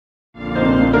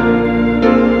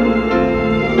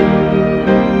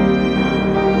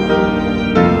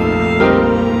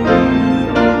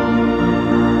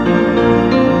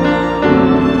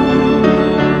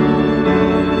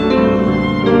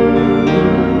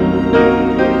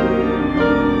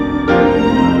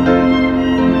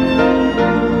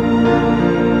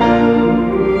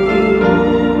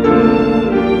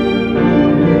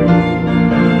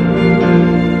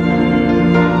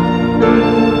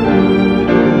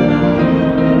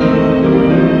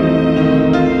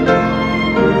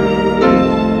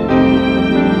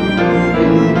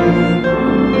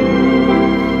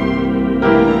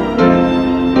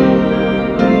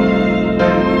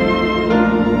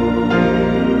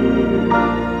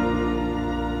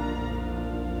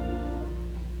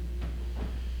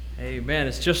Amen.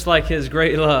 It's just like His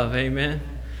great love. Amen.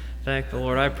 Thank the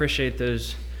Lord. I appreciate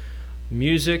those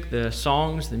music, the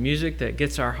songs, the music that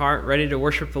gets our heart ready to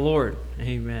worship the Lord.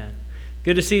 Amen.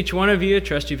 Good to see each one of you. I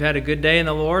trust you've had a good day in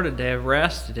the Lord, a day of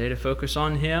rest, a day to focus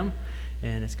on Him.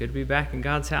 And it's good to be back in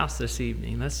God's house this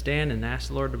evening. Let's stand and ask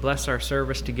the Lord to bless our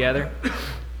service together.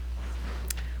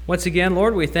 Once again,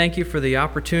 Lord, we thank you for the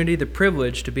opportunity, the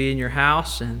privilege to be in your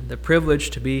house, and the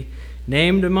privilege to be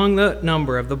named among the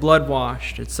number of the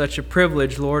blood-washed. It's such a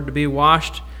privilege, Lord, to be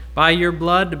washed by your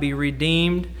blood, to be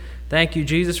redeemed. Thank you,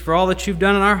 Jesus, for all that you've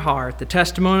done in our heart, the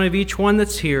testimony of each one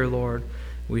that's here, Lord.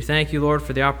 We thank you, Lord,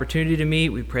 for the opportunity to meet.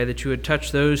 We pray that you would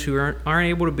touch those who aren't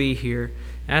able to be here.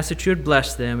 Ask that you would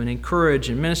bless them and encourage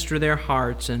and minister their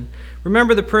hearts. And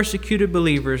remember the persecuted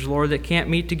believers, Lord, that can't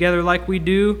meet together like we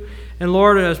do. And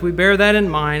Lord, as we bear that in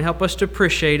mind, help us to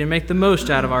appreciate and make the most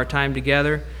out of our time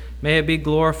together. May it be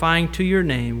glorifying to your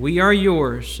name. We are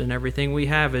yours, and everything we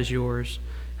have is yours.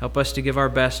 Help us to give our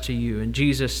best to you. In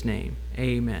Jesus' name,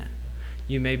 amen.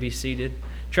 You may be seated.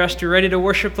 Trust you're ready to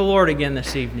worship the Lord again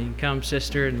this evening. Come,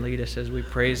 sister, and lead us as we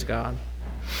praise God.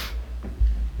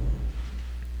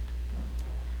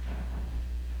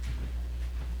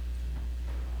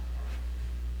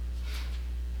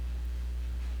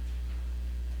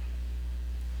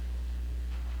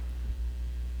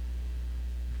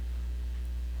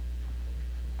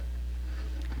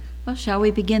 Well, shall we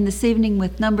begin this evening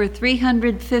with number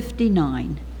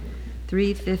 359?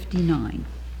 359.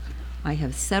 I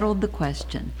have settled the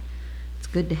question. It's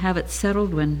good to have it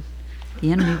settled when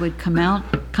the enemy would come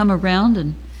around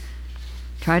and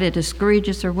try to discourage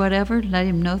us or whatever. Let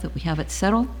him know that we have it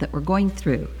settled, that we're going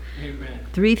through. Amen.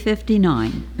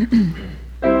 359.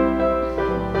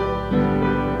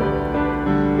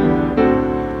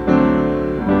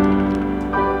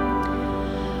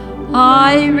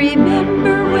 I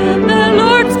remember when the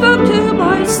Lord spoke to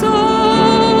my soul,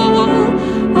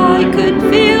 I could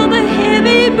feel the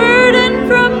heavy burden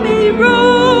from me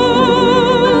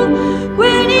roll.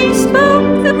 When He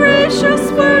spoke the precious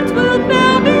words, wilt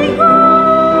thou behold?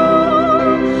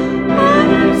 I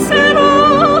have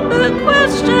settled the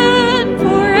question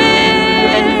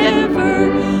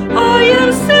forever. I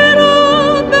have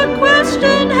settled the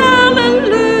question,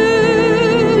 hallelujah.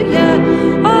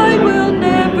 I will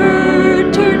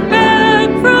never turn back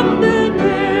from the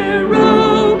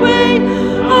narrow way.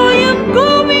 I am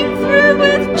going through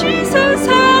with Jesus,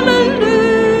 hallelujah,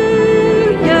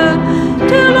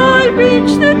 till I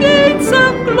reach the gates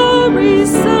of glory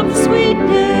some sweet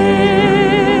day.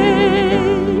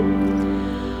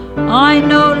 I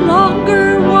no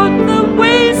longer walk the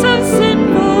ways of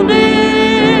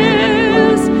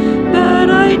sinfulness, but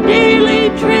I daily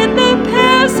tread the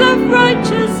paths of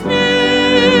righteousness.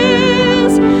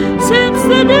 Since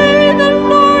the day the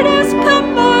Lord has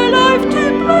come my life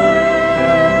to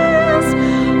bless,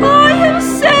 I have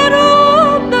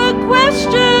settled the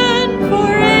question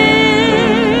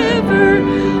forever.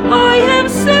 I have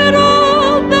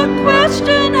settled the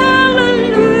question,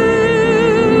 hallelujah.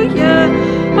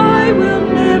 I will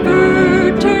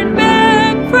never turn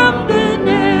back from the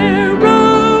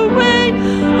narrow way.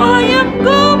 I am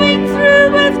going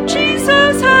through with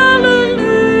Jesus, hallelujah,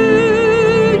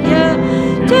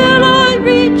 till I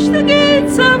reach the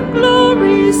gates of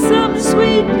glory some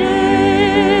sweet day.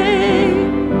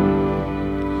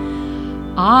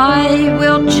 I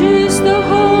will choose the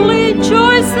holy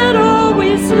choice that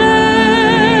always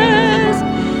lasts,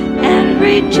 and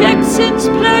reject sin's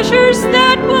pleasures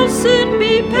that will soon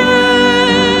be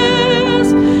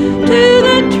past. To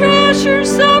the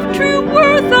treasures of true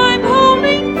worth I'm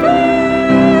holding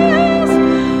fast.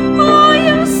 I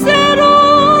have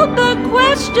settled the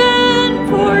question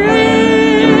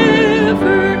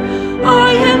forever.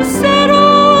 I have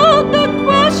settled the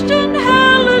question,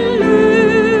 hallelujah.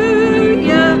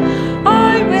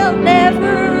 I will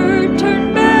never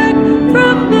turn back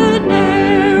from the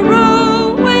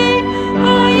narrow way.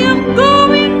 I am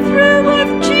going through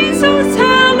with Jesus,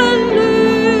 hallelujah,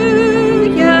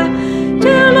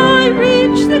 till I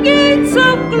reach the gates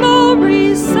of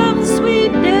glory some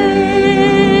sweet day.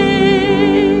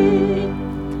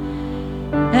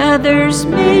 Others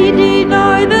may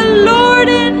deny the Lord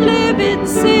and live in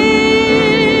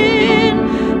sin,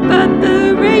 but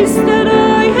the race that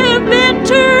I have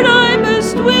entered I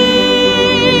must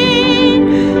win.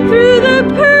 Through the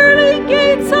pearly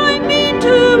gates I mean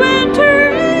to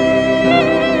enter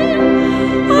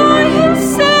in. I have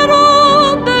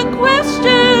settled the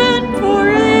question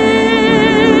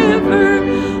forever.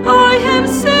 I have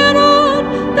settled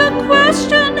the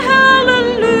question,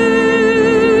 hallelujah.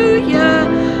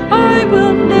 I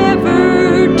will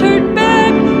never turn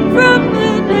back from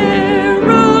the narrow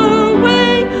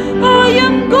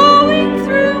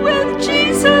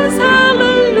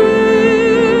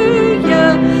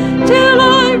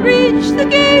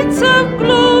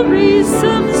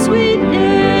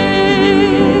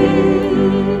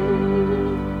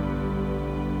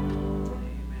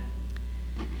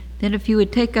Then if you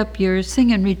would take up your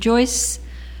Sing and Rejoice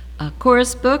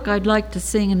chorus book, I'd like to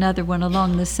sing another one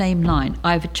along the same line.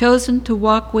 I've chosen to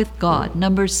walk with God,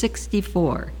 number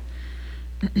 64.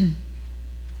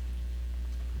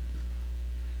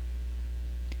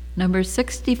 Number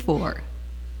 64.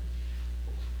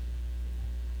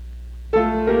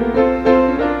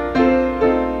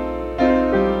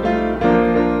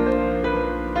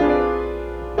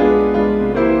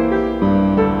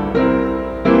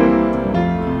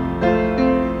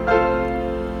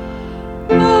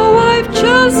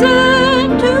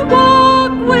 Chosen to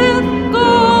walk with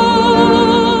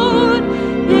God.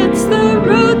 It's the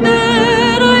road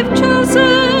that I've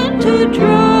chosen to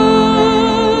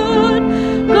trod.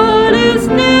 God has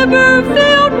never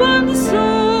failed one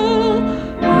soul.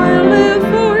 I'll live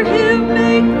for Him,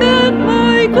 make that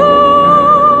my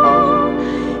goal.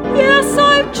 Yes,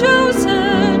 I've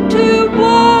chosen to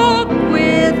walk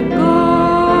with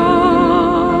God.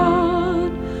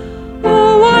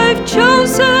 Oh, I've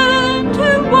chosen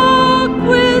to walk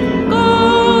with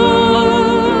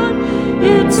God.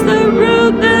 It's the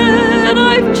road that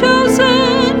I've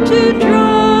chosen to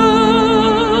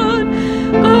trod.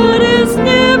 God has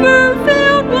never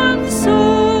failed one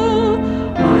soul.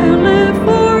 I'll live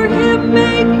for Him,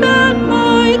 make that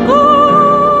my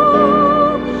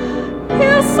goal.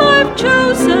 Yes, I've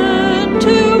chosen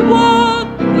to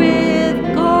walk with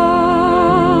God.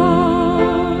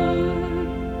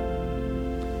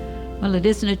 Well, it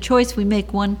isn't a choice we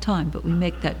make one time, but we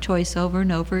make that choice over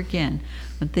and over again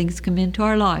when things come into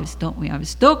our lives, don't we? I'm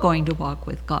still going to walk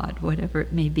with God, whatever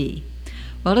it may be.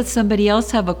 Well, does somebody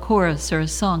else have a chorus or a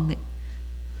song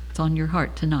that's on your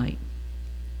heart tonight?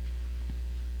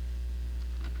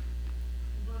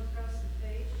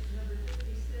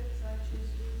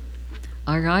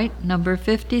 All right, number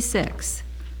 56.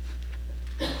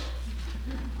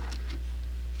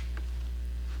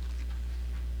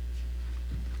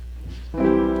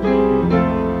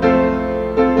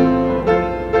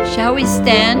 Shall we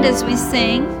stand as we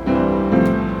sing?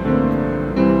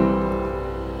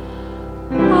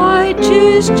 I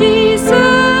choose Jesus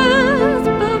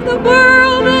above the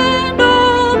world and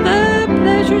all the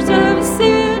pleasures of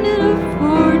sin it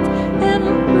affords, and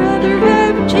I'd rather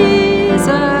have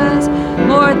Jesus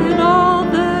more than all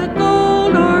the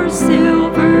gold or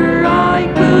silver I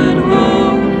could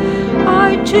hold.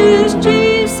 I choose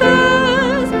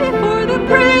Jesus before the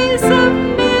praise of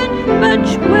men,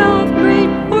 much wealth, great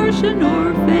fortune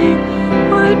or fame.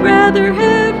 I'd rather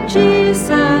have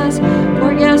Jesus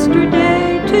for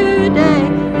yesterday, today,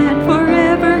 and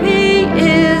forever. He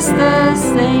is the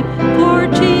same. For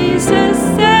Jesus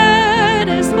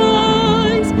satisfies,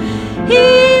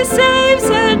 He saves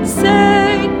and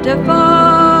sanctifies.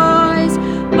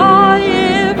 My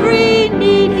every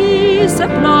need He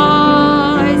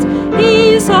supplies.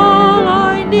 He's all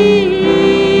I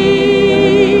need.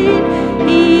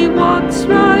 He walks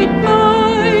right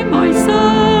by my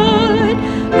side.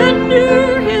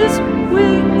 Under His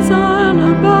wings I'll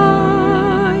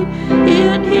abide.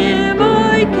 In Him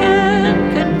I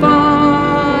can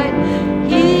confide.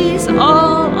 He's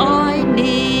all I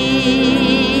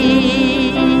need.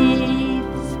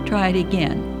 Let's try it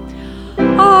again.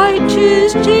 I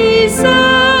choose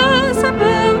Jesus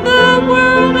above the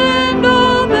world and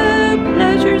all the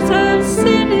pleasures of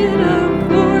sin it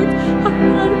affords.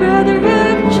 I'd rather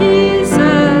have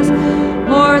Jesus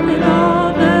more than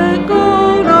all the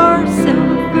gold or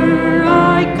silver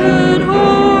I could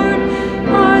hoard.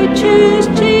 I choose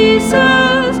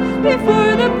Jesus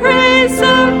before the praise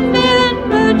of men,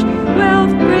 much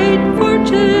wealth, great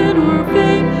fortune or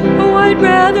fame. Oh, I'd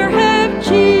rather have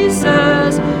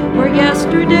Jesus for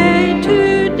yesterday,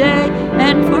 today,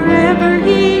 and forever.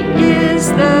 He is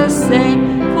the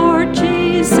same. For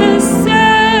Jesus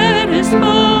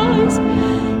satisfies,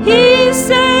 He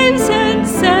saves and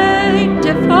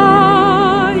sanctifies.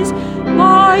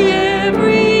 My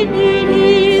every need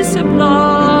He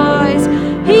supplies.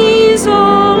 He's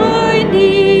all I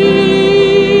need.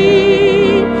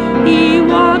 He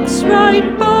walks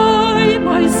right by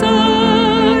my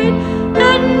side.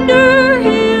 Under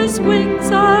His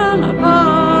wings I'll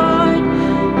abide.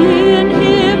 In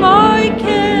Him I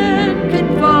can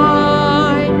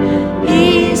confide.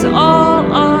 He's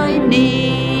all I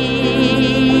need.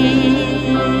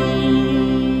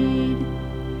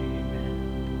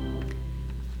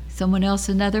 Someone else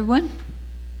another one?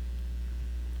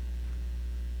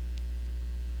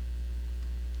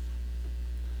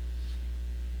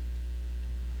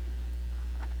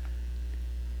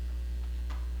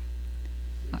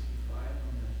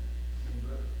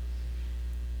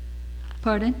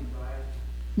 Pardon?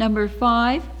 Number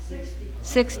 5?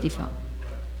 65.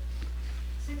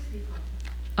 65.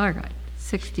 All right,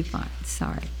 65,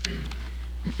 sorry.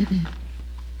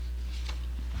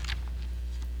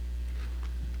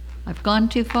 I've gone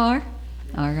too far?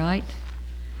 All right.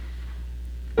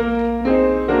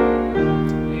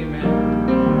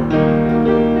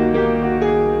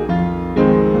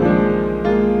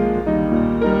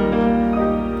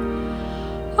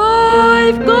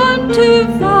 I've gone too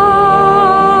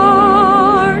far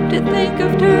to think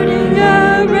of turning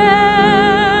around.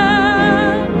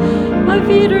 My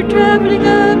feet are traveling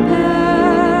a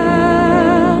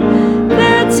path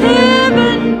that's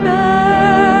heaven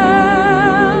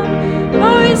bound.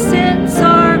 My sins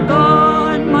are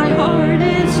gone, my heart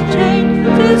is changed.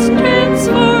 This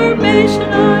transformation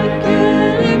I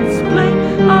can't explain.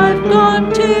 I've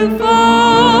gone too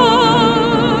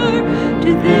far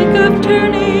to think of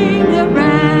turning around.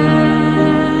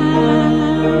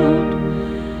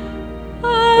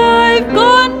 I've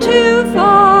gone too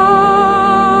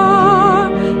far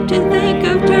to think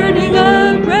of turning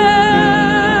around.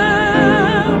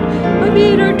 My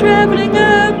feet are traveling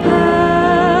a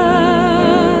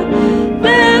path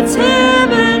that's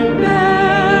heaven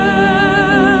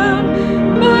bound.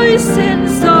 My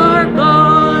sins are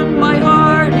gone, my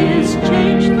heart is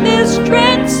changed. This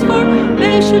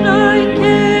transformation I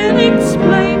can't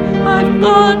explain. I've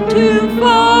gone too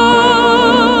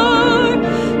far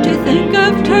to think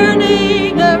of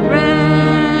turning around.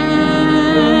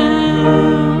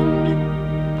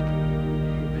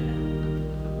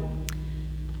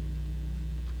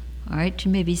 All right,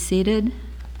 you may be seated.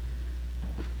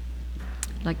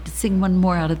 I'd like to sing one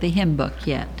more out of the hymn book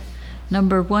yet.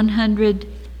 Number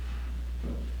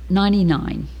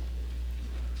 199.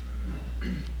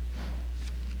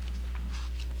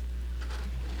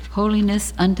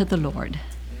 Holiness unto the Lord.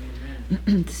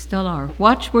 Still our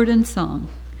watchword and song.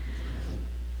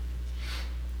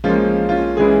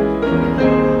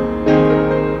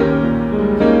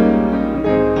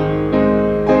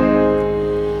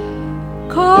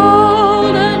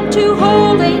 Called unto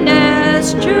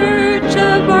holiness, church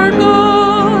of our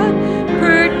God,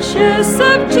 purchase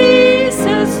of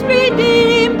Jesus,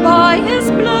 redeemed by his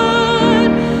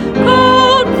blood,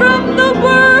 called from the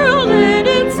world and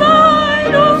its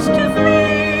idols to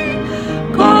flee,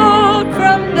 called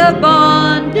from the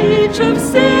bondage of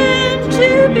sin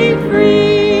to be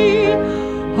free.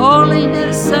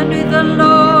 Holiness unto the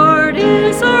Lord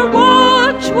is our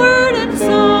watchword and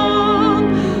song.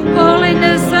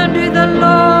 Holiness unto the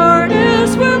Lord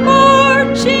as we're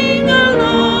marching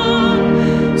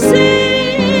along.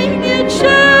 Sing it,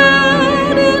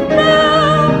 shout it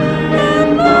loud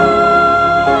and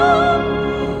long.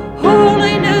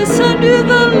 Holiness unto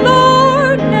the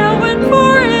Lord now and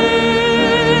forever.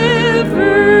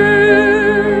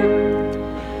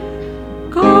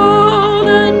 Called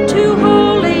unto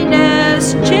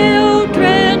holiness,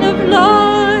 children of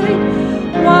light,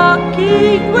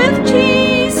 walking with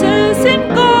Jesus in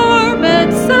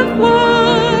garments of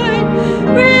white,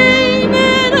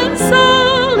 radiant and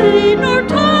sullied nor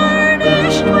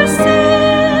tarnished with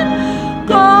sin,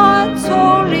 God's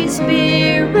Holy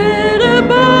Spirit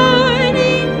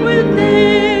abiding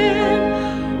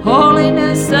within.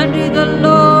 Holiness unto the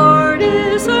Lord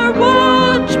is our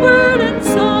watchword and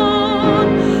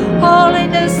song.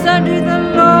 Holiness unto the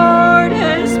Lord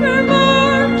as we're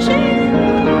marching.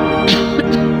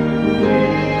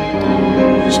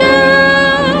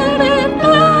 Shout it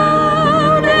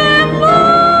loud and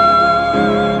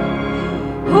long.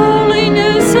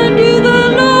 Holiness unto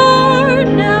the Lord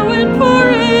now and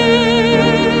forever.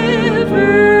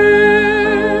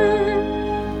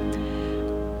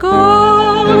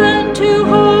 Called unto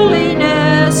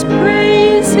holiness,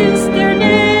 praise is their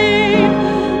name.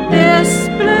 This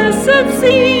blessed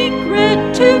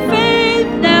secret to faith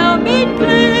now made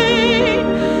plain.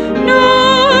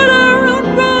 Not our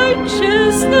own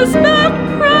righteousness, but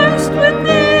Christ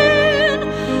within,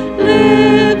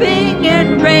 living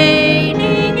and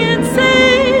reigning and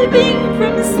saving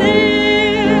from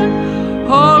sin.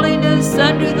 Holiness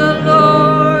unto the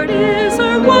Lord is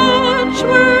our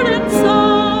watchword and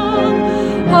song.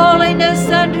 Holiness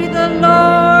unto the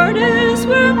Lord as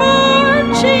we're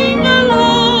marching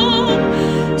along.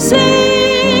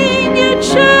 Sing it,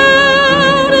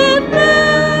 shout it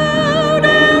loud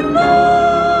and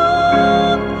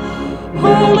long.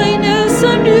 Holiness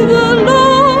unto the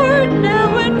Lord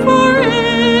now and forever.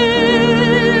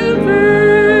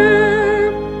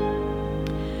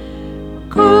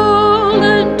 Call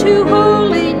unto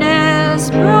holiness,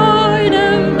 bride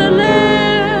of the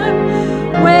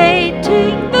Lamb,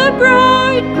 waiting the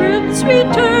bridegroom's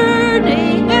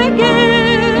returning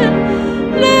again.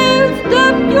 Lift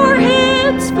up your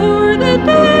heads, for the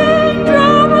day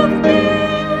draweth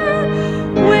near.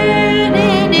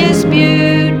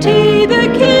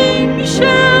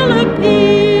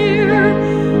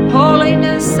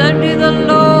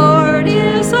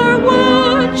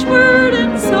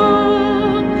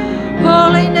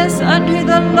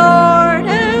 the Lord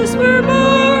as we're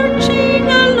marching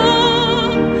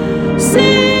along.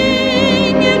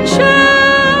 Sing and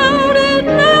shout it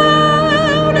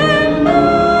loud and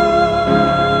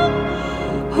long.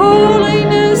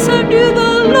 Holiness unto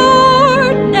the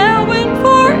Lord now and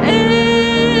forever.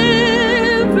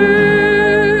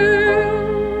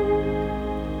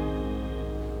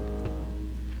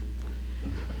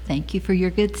 Thank you for your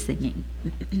good singing.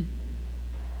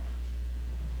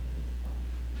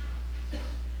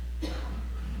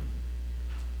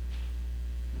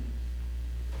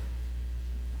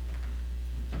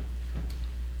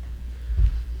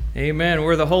 Amen.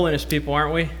 We're the holiness people,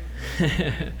 aren't we?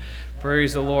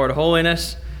 Praise the Lord.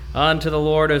 Holiness unto the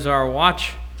Lord is our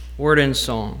watch, word, and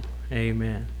song.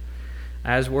 Amen.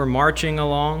 As we're marching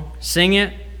along, sing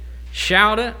it,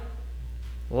 shout it,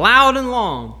 loud and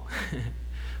long.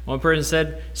 One person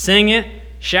said, sing it,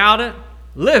 shout it,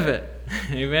 live it.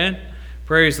 Amen.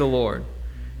 Praise the Lord.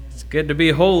 It's good to be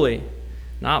holy,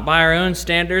 not by our own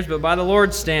standards, but by the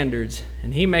Lord's standards.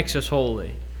 And He makes us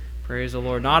holy. Praise the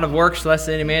Lord. Not of works, lest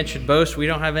any man should boast. We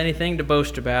don't have anything to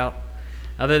boast about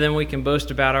other than we can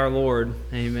boast about our Lord.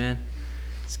 Amen.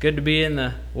 It's good to be in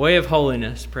the way of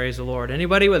holiness. Praise the Lord.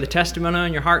 Anybody with a testimony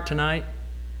on your heart tonight?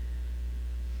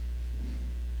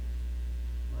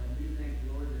 I do thank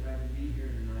the Lord that I can be here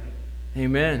tonight.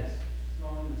 Amen.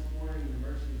 Song this morning, The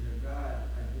Mercies of God.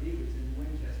 I believe it's in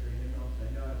Winchester hymnals. I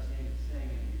know I've sang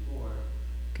it before.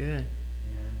 Good.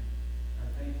 And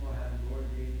I'm thankful how the Lord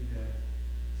gave me the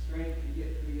strength to get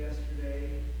through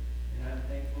yesterday. And I'm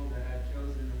thankful that I've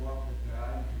chosen to walk with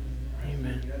God. I Amen.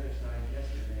 was on the other side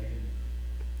yesterday. And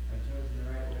I've chosen the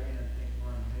right way, and I'm thankful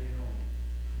I'm headed home.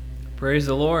 Praise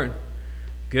the Lord.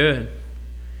 Good.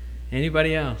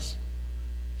 Anybody else?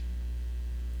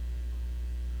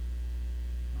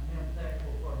 I am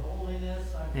thankful for holiness.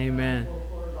 I'm Amen. thankful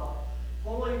for the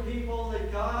holy people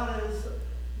that God has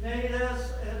made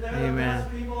us, and they're Amen. the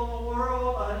best people in the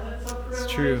world. And it's a It's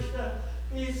true. privilege to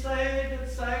be saved and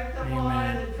sanctified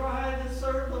Amen. and try to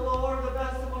serve the Lord the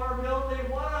best of our ability.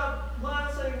 What a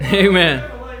blessing. What Amen. A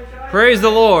privilege. I Praise the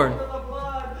thank you Lord. for the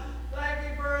blood. Thank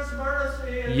you for His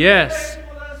mercy and Yes. His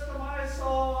faithfulness to my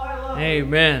soul. I love you.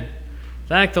 Amen.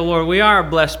 Thank the Lord. We are a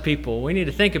blessed people. We need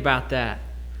to think about that.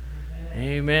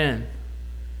 Amen.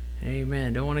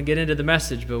 Amen. Don't want to get into the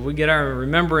message, but we get our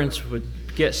remembrance would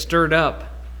get stirred up.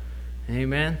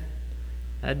 Amen.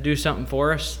 That'd do something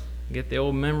for us. Get the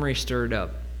old memory stirred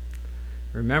up.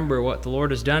 Remember what the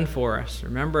Lord has done for us.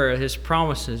 Remember His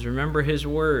promises. Remember His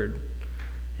word.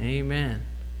 Amen.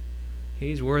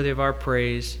 He's worthy of our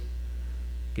praise.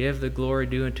 Give the glory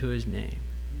due unto His name.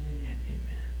 Amen.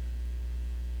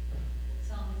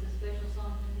 Song is a special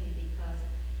song to me because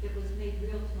it was made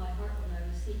real to my heart when I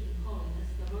was seeking holiness.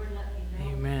 The Lord let me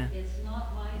know Amen. it's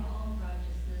not my own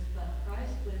righteousness, but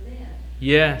Christ within.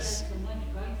 Yes. Not so much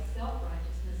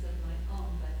self-righteousness of my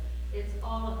own, but it's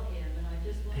all of Him. And I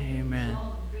just want to Amen.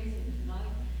 song and praise Him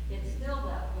tonight. It's still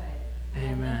that way. I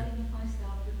have Amen. nothing of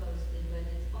myself to boast in, but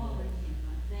it's all in Him.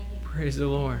 I thank Him. Praise the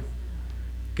Lord.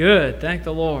 Good. Thank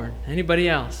the Lord. Anybody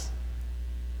else?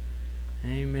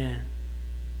 Amen.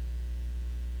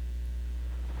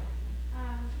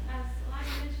 As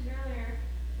Elijah mentioned earlier,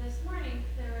 this morning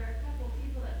there were a couple of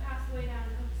people that passed away down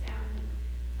in Hopestown.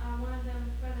 One of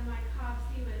them, Brother Mike Hobbs,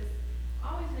 he was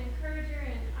always an encourager,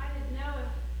 and I didn't know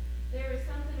if there was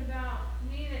something about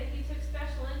me that he took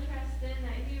special interest in,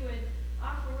 that he would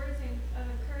offer words of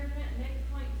encouragement and make a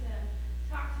point to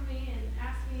talk to me and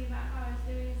ask me about how I was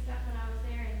doing and stuff when I was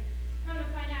there. And come to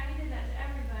find out, he did that to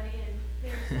everybody, and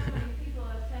there were so many people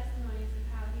of testimonies of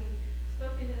how he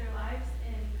spoke into their lives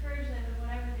and encouraged them in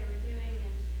whatever they were doing.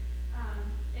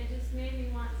 And it just made me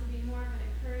want to be more of an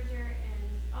encourager, and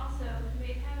also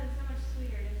made heaven so much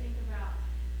sweeter to think about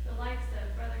the likes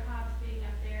of Brother Hobbs being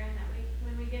up there, and that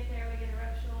when we get there, we get to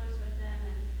rub shoulders with them.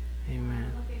 And Amen.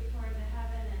 looking forward to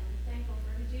heaven and thankful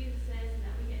for who Jesus is, and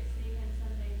that we get to see Him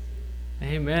someday too.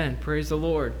 Amen. Praise the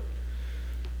Lord.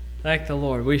 Thank the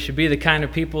Lord. We should be the kind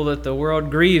of people that the world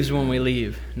grieves when we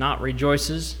leave, not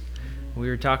rejoices. We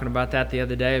were talking about that the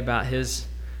other day, about His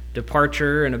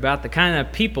departure and about the kind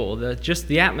of people, just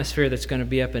the atmosphere that's going to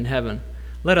be up in heaven,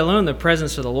 let alone the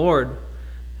presence of the Lord.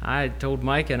 I told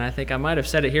Mike, and I think I might have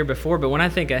said it here before, but when I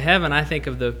think of heaven, I think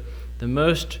of the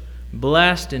most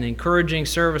blessed and encouraging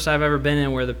service I've ever been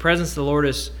in, where the presence of the Lord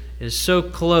is so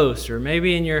close, or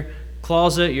maybe in your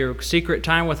closet, your secret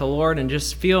time with the Lord, and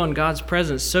just feeling God's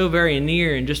presence so very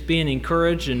near and just being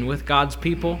encouraged and with God's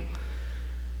people.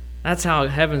 That's how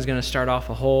heaven's going to start off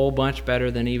a whole bunch better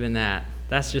than even that.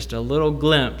 That's just a little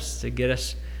glimpse to get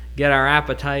our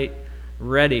appetite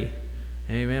ready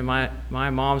Amen. My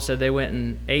mom said they went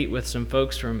and ate with some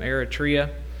folks from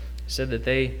Eritrea. Said that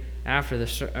they, after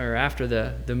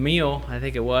the meal, I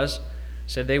think it was,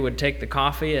 said they would take the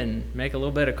coffee and make a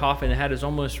little bit of coffee, and it had this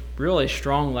almost really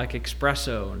strong, like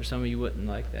espresso, and some of you wouldn't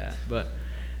like that, but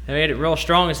they made it real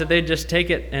strong, and said they'd just take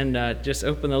it and just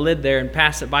open the lid there and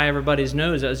pass it by everybody's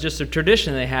nose. It was just a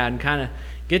tradition they had, and kind of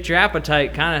get your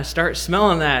appetite, kind of start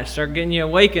smelling that, start getting you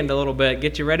awakened a little bit,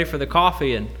 get you ready for the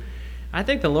coffee. And I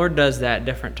think the Lord does that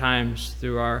different times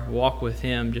through our walk with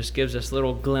Him, just gives us a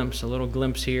little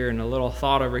glimpse here and a little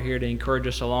thought over here to encourage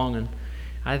us along. And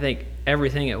I think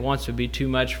everything at once would be too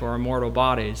much for our mortal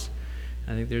bodies.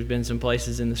 I think there's been some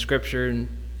places in the Scripture and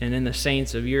in the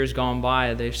saints of years gone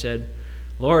by, they've said,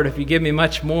 Lord, if you give me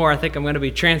much more, I think I'm going to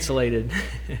be translated.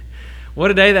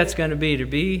 What a day that's going to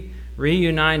be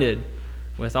reunited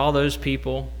with all those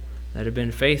people that have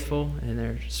been faithful in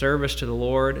their service to the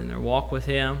Lord and their walk with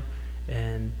Him,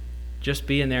 and just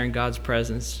being there in God's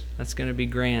presence. That's going to be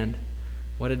grand.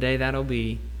 What a day that'll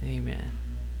be. Amen.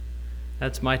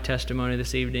 That's my testimony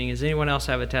this evening. Does anyone else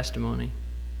have a testimony?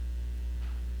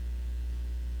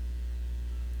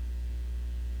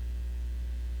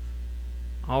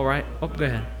 All right. Oh, go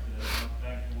ahead. I'm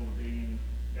thankful to be in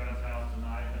God's house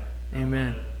tonight.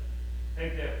 Amen.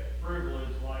 Take that privilege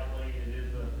lightly. It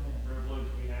is a privilege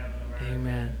we have in America.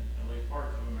 Amen. At least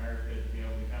parts of America, to be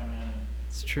able to come in and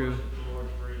It's true. worship the Lord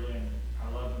freely. And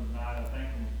I love Him tonight. I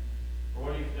thank Him for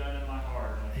what He's done in my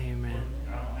heart. Amen.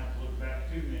 I don't have to look back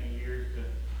too many years to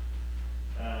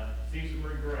see some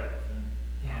regrets. And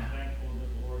Yeah. I'm thankful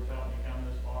that the Lord helped me come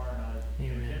this far, and I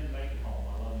Amen. intend to make it home.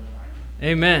 I love Him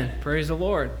tonight. Amen. Praise the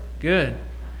Lord. Good.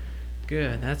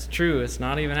 That's true. It's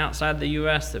not even outside the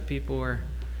U.S. that people are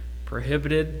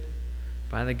prohibited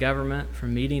by the government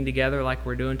from meeting together like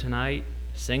we're doing tonight,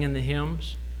 singing the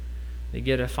hymns. They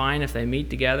get a fine if they meet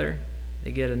together.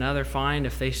 They get another fine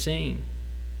if they sing.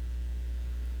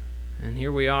 And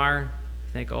here we are.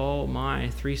 Think, oh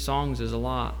my, 3 songs is a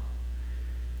lot.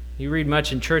 You read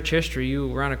much in church history,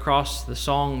 you run across the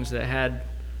songs that had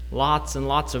lots and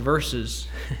lots of verses.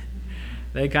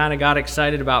 They kind of got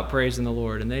excited about praising the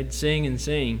Lord, and they'd sing and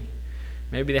sing.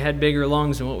 Maybe they had bigger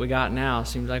lungs than what we got now.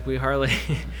 Seems like we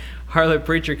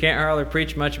preacher can't hardly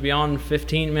preach much beyond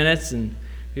 15 minutes, and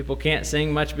people can't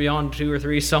sing much beyond 2 or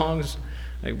 3 songs.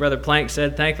 Like Brother Plank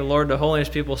said, thank the Lord, the holiness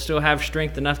people still have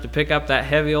strength enough to pick up that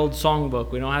heavy old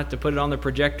songbook. We don't have to put it on the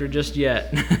projector just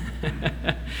yet.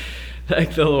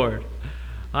 Thank the Lord.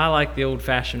 I like the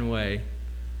old-fashioned way.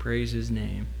 Praise His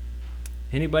name.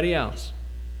 Anybody else?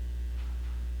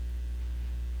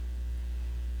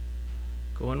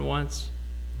 Going once?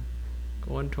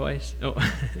 Going twice? Oh. I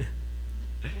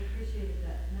appreciated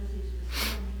that message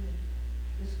this morning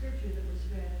and the scripture that was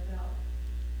read about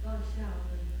God's shout.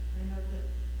 And I know that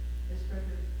as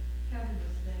Brother Kevin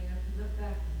was saying, I can look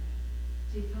back and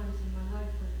see times in my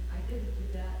life when I didn't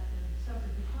do that and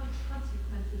suffered the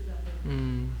consequences of it.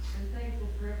 I'm thankful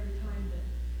for every time that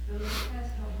the Lord has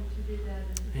helped me to do that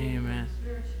and to do Amen. that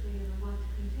spiritually, and I want to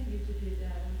continue to do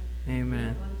that. Amen.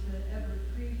 I don't want to ever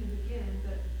grieve Him again,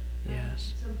 but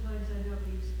Yes. sometimes I know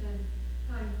we spend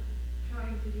time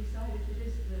trying to decide if it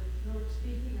is the Lord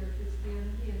speaking or if it's the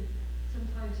enemy, and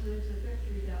sometimes lose a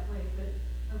victory that way. But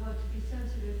I want to be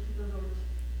sensitive to the Lord's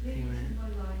leadings Amen. in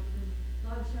my life and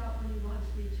launch out when He wants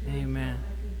me to. Amen. So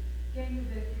I can gain the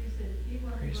victories and be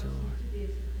what He Praise the wants me Lord. to be as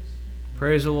a Christian.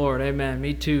 Praise the Lord. Amen.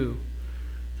 Me too.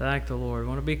 Thank the Lord. I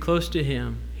want to be close to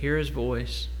Him, hear His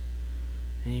voice.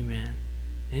 Amen.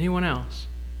 Anyone else?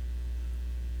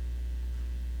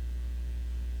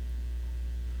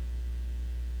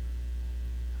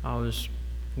 I was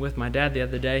with my dad the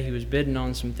other day. He was bidding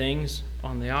on some things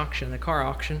on the auction, the car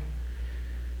auction.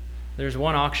 There's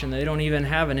one auction, they don't even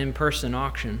have an in-person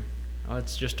auction.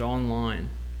 It's just online.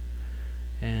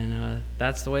 And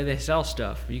that's the way they sell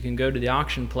stuff. You can go to the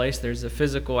auction place. There's a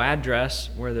physical address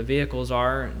where the vehicles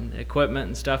are and equipment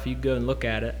and stuff. You can go and look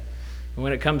at it. And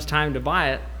when it comes time to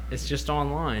buy it, it's just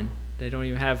online. They don't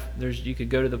even have, you could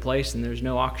go to the place and there's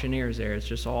no auctioneers there. It's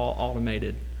just all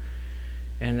automated.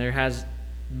 And there has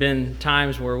been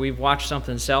times where we've watched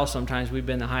something sell. Sometimes we've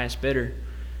been the highest bidder.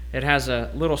 It has a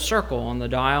little circle on the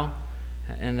dial,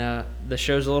 and that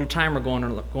shows a little timer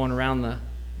going around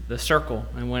the circle.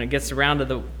 And when it gets around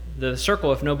to the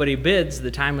circle, if nobody bids,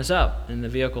 the time is up and the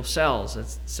vehicle sells.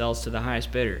 It sells to the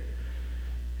highest bidder.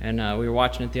 And we were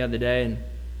watching it the other day, and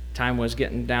time was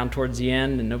getting down towards the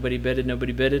end, and nobody bidded,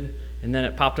 and then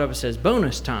it popped up. It says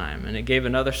bonus time, and it gave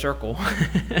another circle.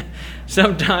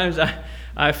 Sometimes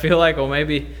I feel like, well,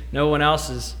 maybe no one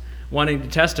else wanting to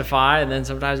testify, and then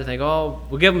sometimes I think, oh,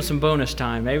 we'll give them some bonus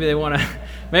time. Maybe they want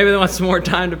some more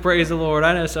time to praise the Lord.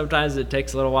 I know sometimes it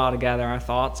takes a little while to gather our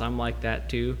thoughts. I'm like that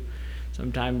too.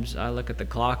 Sometimes I look at the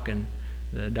clock and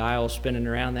the dial's spinning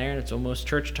around there, and it's almost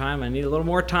church time. I need a little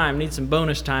more time. I need some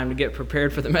bonus time to get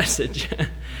prepared for the message.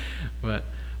 But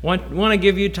want to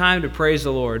give you time to praise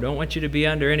the Lord. Don't want you to be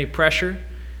under any pressure.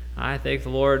 I think the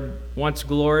Lord wants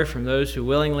glory from those who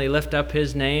willingly lift up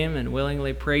His name and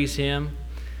willingly praise Him.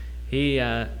 He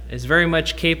is very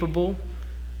much capable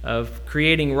of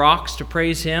creating rocks to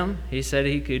praise Him. He said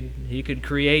He could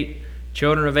create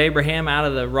children of Abraham out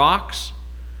of the rocks.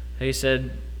 He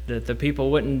said that the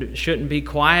people shouldn't be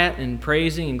quiet in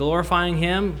praising and glorifying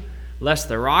Him, lest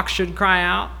the rocks should cry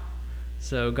out.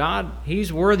 So God,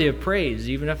 He's worthy of praise,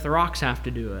 even if the rocks have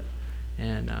to do it.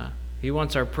 And He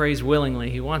wants our praise willingly.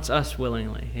 He wants us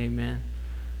willingly. Amen.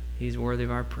 He's worthy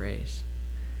of our praise.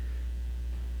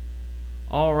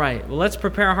 All right. Well, let's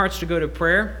prepare our hearts to go to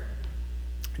prayer.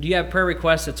 Do you have prayer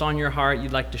requests that's on your heart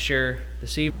you'd like to share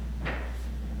this evening?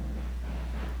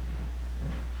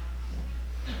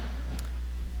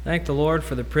 Thank the Lord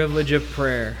for the privilege of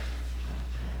prayer.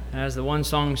 As the one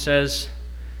song says,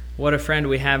 what a friend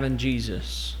we have in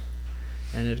Jesus.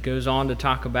 And it goes on to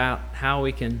talk about how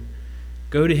we can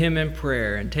go to Him in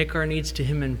prayer and take our needs to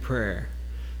Him in prayer.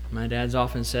 My dad's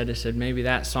often said, maybe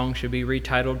that song should be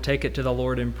retitled, Take It to the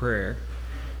Lord in Prayer.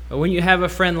 But when you have a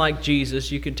friend like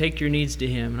Jesus, you can take your needs to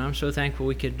Him, and I'm so thankful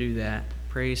we could do that.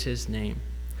 Praise His name.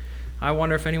 I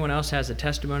wonder if anyone else has a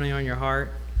testimony on your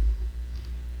heart.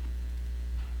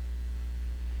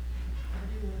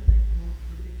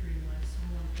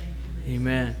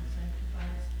 Amen.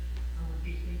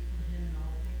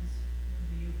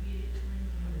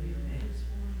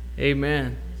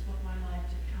 Amen.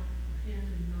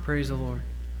 Praise the Lord.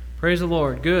 Praise the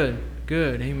Lord. Good.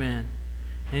 Good. Amen.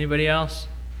 Anybody else?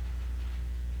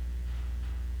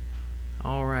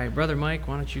 All right. Brother Mike,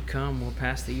 why don't you come? We'll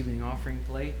pass the evening offering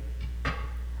plate.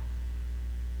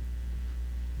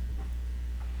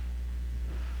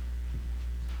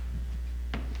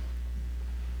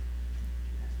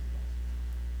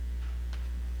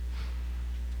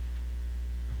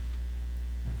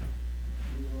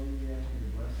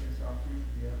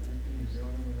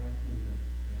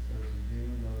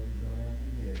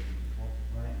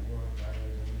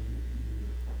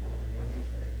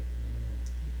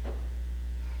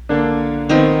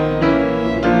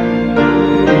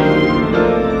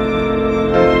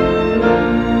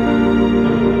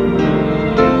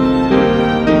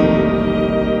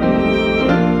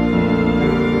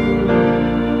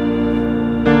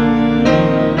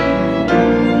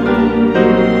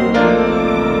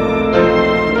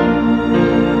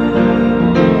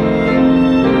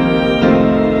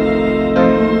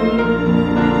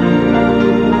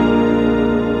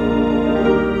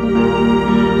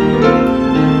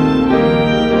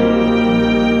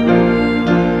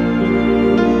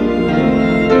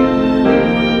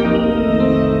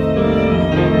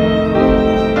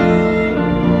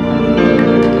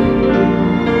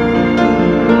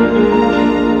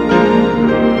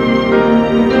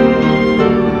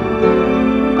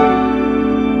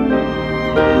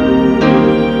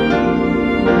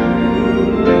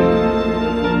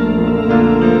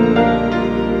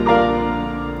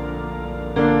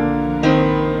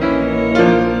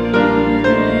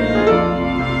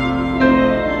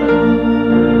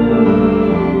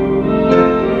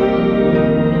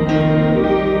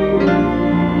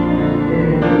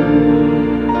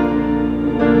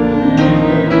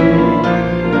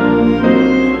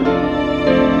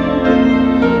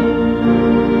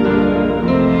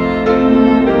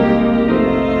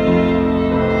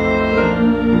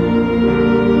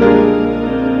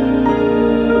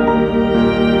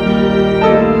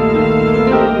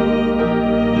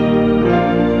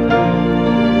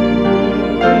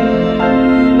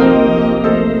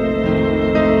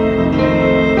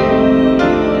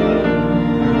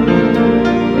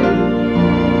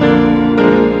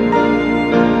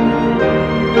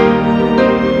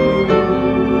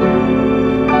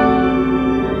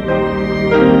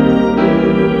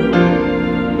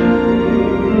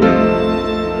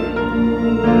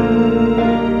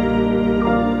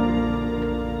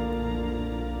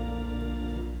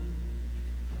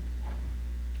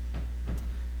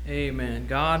 Amen.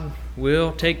 God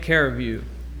will take care of you.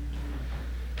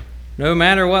 No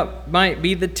matter what might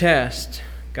be the test,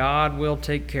 God will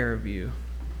take care of you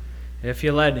if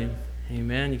you let Him.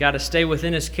 Amen. You got to stay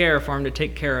within His care for Him to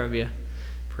take care of you.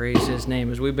 Praise His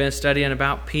name. As we've been studying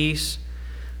about peace,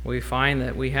 we find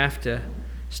that we have to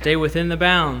stay within the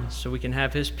bounds so we can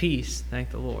have His peace.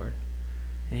 Thank the Lord.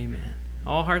 Amen.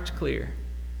 All hearts clear.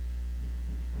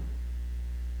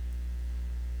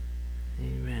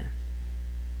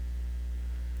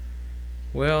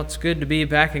 Well, it's good to be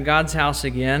back in God's house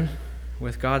again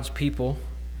with God's people.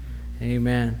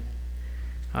 Amen.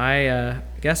 I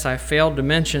guess I failed to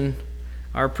mention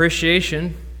our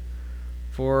appreciation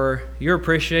for your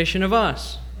appreciation of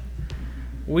us.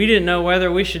 We didn't know whether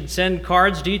we should send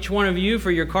cards to each one of you for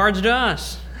your cards to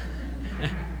us.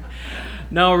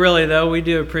 No, really, though, we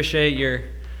do appreciate your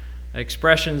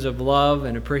expressions of love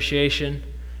and appreciation,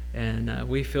 and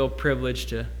we feel privileged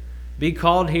to be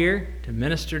called here to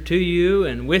minister to you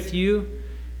and with you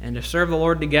and to serve the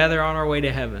Lord together on our way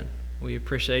to heaven. We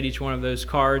appreciate each one of those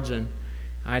cards, and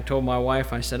I told my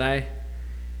wife, I said,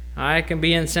 I can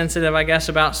be insensitive, I guess,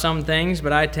 about some things,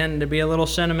 but I tend to be a little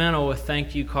sentimental with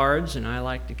thank you cards, and I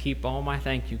like to keep all my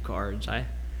thank you cards.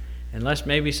 Unless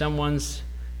maybe someone's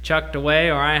chucked away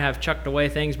or I have chucked away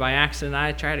things by accident,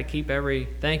 I try to keep every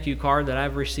thank you card that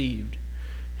I've received.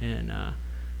 And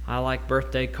I like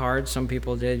birthday cards. Some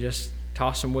people did just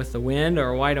toss them with the wind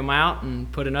or white them out and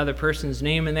put another person's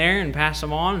name in there and pass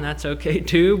them on, and that's okay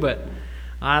too, but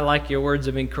I like your words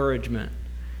of encouragement.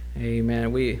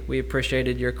 Amen. We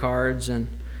appreciated your cards and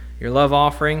your love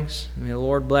offerings. May the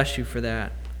Lord bless you for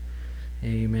that.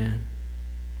 Amen.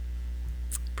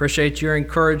 Appreciate your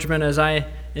encouragement as I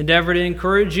endeavor to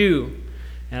encourage you.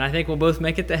 And I think we'll both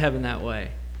make it to heaven that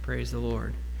way. Praise the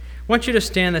Lord. I want you to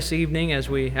stand this evening as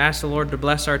we ask the Lord to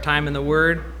bless our time in the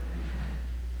Word.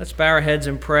 Let's bow our heads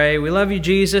and pray. We love you,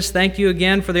 Jesus. Thank you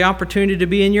again for the opportunity to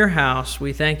be in your house.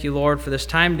 We thank you, Lord, for this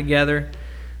time together.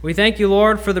 We thank you,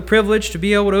 Lord, for the privilege to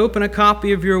be able to open a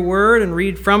copy of your Word and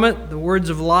read from it the words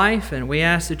of life. And we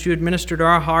ask that you administer to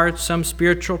our hearts some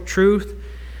spiritual truth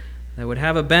that would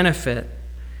have a benefit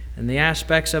in the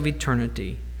aspects of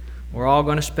eternity. We're all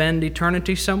going to spend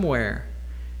eternity somewhere.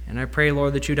 And I pray,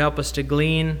 Lord, that you'd help us to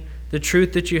glean the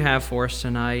truth that you have for us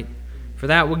tonight. For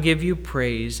that we'll give you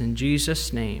praise. In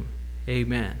Jesus' name,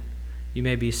 amen. You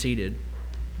may be seated.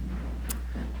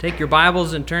 Take your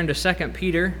Bibles and turn to 2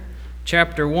 Peter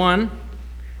chapter 1.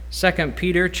 2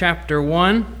 Peter chapter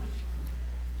 1.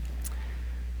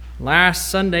 Last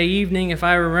Sunday evening, if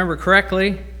I remember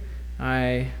correctly,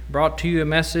 I brought to you a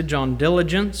message on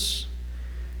diligence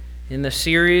in the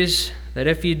series that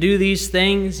if you do these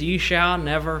things, ye shall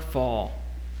never fall.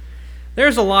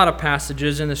 There's a lot of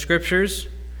passages in the Scriptures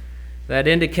that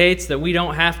indicates that we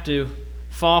don't have to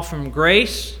fall from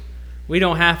grace. We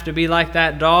don't have to be like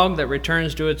that dog that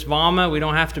returns to its vomit. We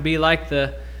don't have to be like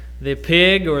the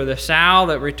pig or the sow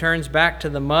that returns back to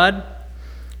the mud.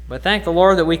 But thank the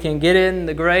Lord that we can get in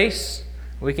the grace.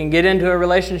 We can get into a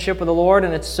relationship with the Lord,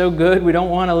 and it's so good we don't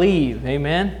want to leave.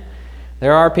 Amen.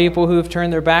 There are people who have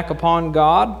turned their back upon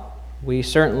God. We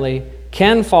certainly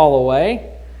can fall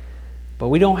away, but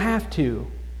we don't have to.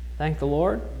 Thank the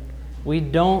Lord. We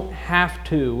don't have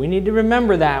to. We need to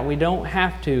remember that. We don't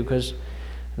have to, because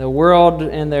the world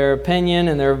and their opinion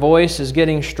and their voice is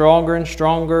getting stronger and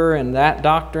stronger, and that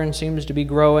doctrine seems to be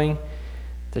growing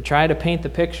to try to paint the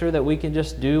picture that we can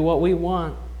just do what we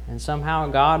want, and somehow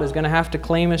God is going to have to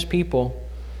claim His people.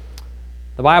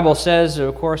 The Bible says,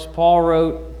 of course, Paul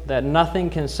wrote that nothing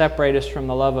can separate us from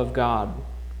the love of God.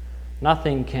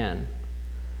 Nothing can.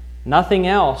 Nothing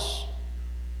else,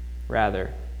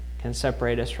 rather, can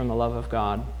separate us from the love of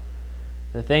God.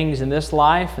 The things in this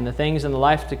life and the things in the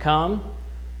life to come,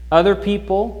 other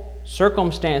people,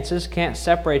 circumstances can't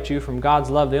separate you from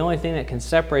God's love. The only thing that can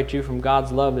separate you from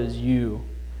God's love is you.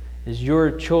 Is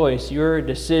your choice, your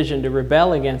decision to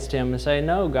rebel against Him and say,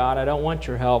 no, God, I don't want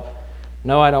your help.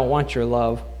 No, I don't want your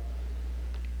love.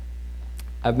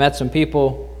 I've met some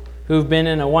people who've been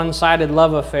in a one-sided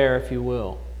love affair, if you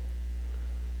will.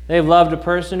 They've loved a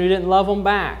person who didn't love them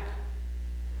back.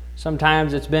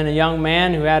 Sometimes it's been a young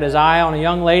man who had his eye on a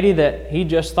young lady that he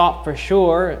just thought for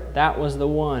sure that was the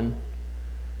one.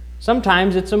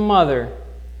 Sometimes it's a mother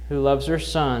who loves her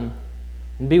son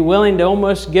and be willing to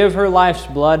almost give her life's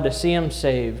blood to see him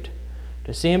saved,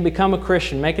 to see him become a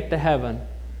Christian, make it to heaven.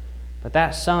 But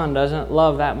that son doesn't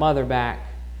love that mother back.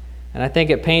 And I think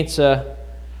it paints a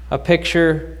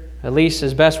picture, at least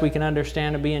as best we can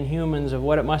understand of being humans, of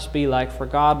what it must be like for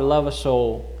God to love a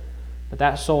soul, but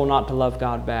that soul not to love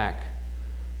God back.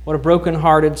 What a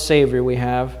broken-hearted Savior we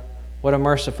have. What a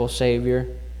merciful Savior.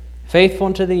 Faithful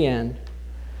unto the end.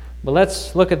 But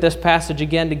let's look at this passage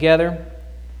again together.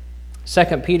 2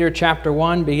 Peter chapter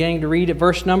 1, beginning to read at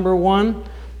verse number 1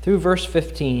 through verse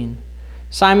 15.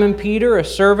 Simon Peter, a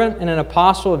servant and an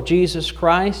apostle of Jesus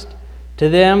Christ, to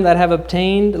them that have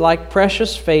obtained like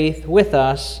precious faith with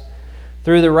us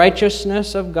through the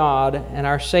righteousness of God and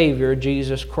our Savior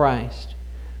Jesus Christ.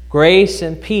 Grace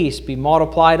and peace be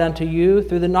multiplied unto you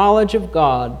through the knowledge of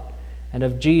God and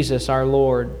of Jesus our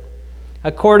Lord,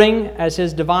 according as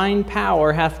his divine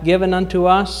power hath given unto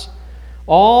us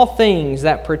all things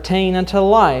that pertain unto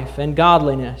life and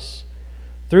godliness,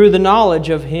 through the knowledge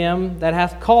of him that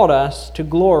hath called us to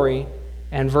glory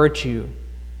and virtue,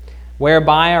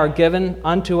 whereby are given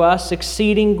unto us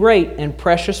exceeding great and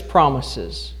precious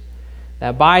promises,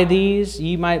 that by these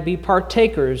ye might be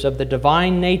partakers of the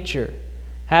divine nature,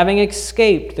 having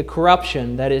escaped the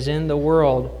corruption that is in the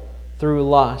world through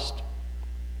lust.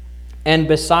 And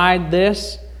beside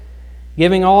this,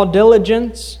 giving all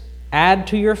diligence, add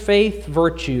to your faith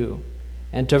virtue,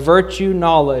 and to virtue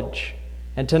knowledge,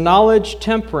 and to knowledge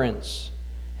temperance,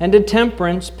 and to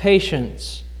temperance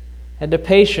patience, and to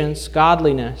patience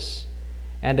godliness,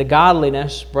 and to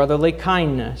godliness brotherly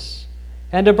kindness,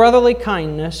 and to brotherly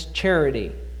kindness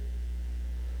charity.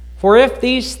 For if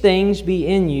these things be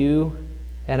in you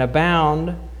and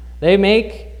abound, they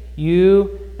make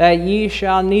you that ye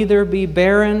shall neither be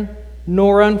barren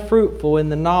nor unfruitful in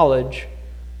the knowledge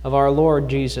of our Lord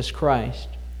Jesus Christ.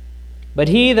 But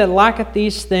he that lacketh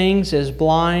these things is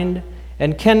blind,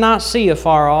 and cannot see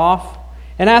afar off,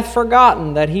 and hath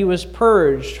forgotten that he was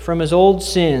purged from his old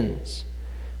sins.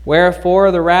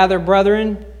 Wherefore the rather,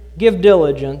 brethren, give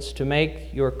diligence to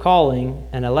make your calling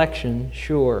and election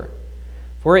sure.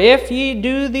 For if ye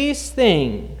do these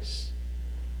things,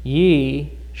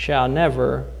 ye shall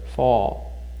never fall.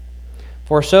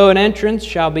 For so an entrance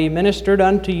shall be ministered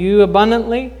unto you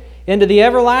abundantly into the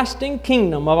everlasting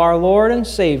kingdom of our Lord and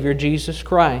Savior Jesus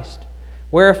Christ.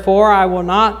 Wherefore I will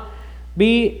not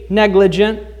be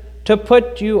negligent to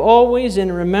put you always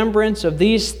in remembrance of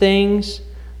these things,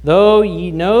 though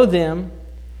ye know them,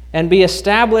 and be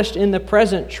established in the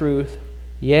present truth.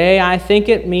 Yea, I think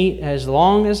it meet, as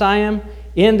long as I am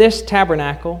in this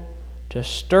tabernacle, to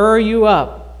stir you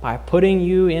up by putting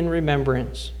you in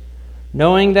remembrance,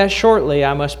 knowing that shortly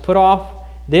I must put off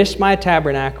this my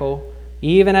tabernacle,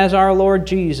 even as our Lord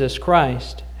Jesus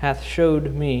Christ hath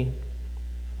showed me.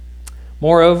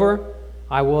 Moreover,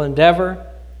 I will endeavor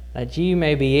that ye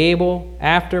may be able,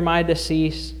 after my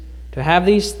decease, to have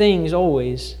these things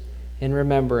always in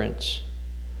remembrance.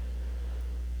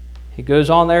 He goes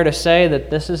on there to say that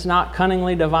this is not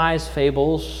cunningly devised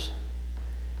fables,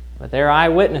 but they're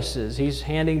eyewitnesses. He's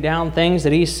handing down things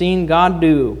that he's seen God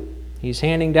do. He's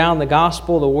handing down the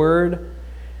gospel, the word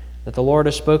that the Lord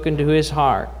has spoken to his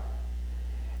heart.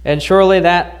 And surely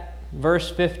that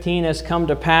verse 15 has come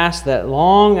to pass, that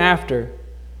long after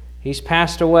he's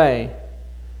passed away,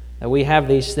 that we have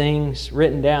these things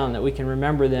written down, that we can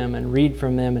remember them and read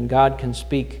from them, and God can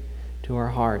speak to our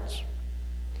hearts.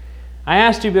 I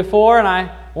asked you before, and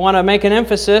I want to make an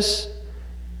emphasis,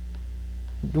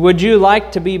 would you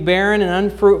like to be barren and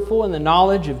unfruitful in the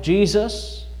knowledge of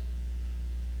Jesus?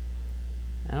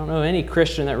 I don't know any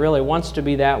Christian that really wants to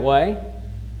be that way.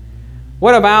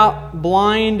 What about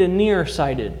blind and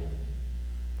nearsighted?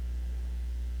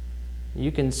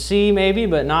 You can see maybe,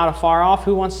 but not afar off.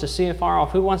 Who wants to see afar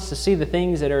off? Who wants to see the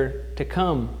things that are to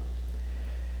come?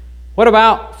 What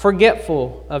about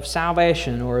forgetful of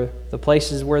salvation, or the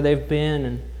places where they've been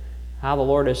and how the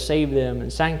Lord has saved them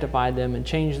and sanctified them and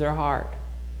changed their heart?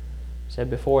 I said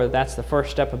before that that's the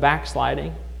first step of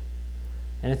backsliding.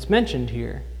 And it's mentioned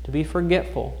here, to be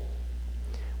forgetful.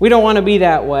 We don't want to be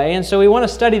that way, and so we want to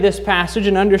study this passage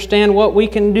and understand what we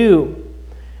can do.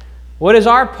 What is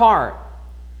our part?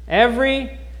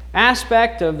 Every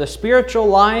aspect of the spiritual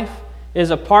life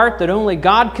is a part that only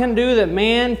God can do, that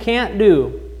man can't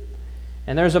do.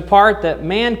 And there's a part that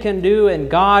man can do and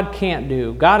God can't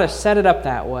do. God has set it up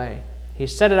that way.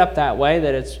 He's set it up that way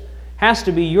that it has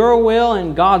to be your will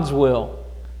and God's will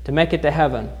to make it to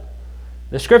heaven.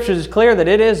 The Scriptures is clear that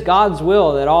it is God's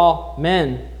will that all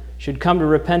men should come to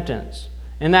repentance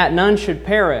and that none should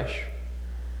perish.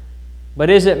 But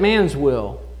is it man's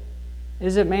will?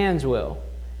 Is it man's will?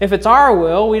 If it's our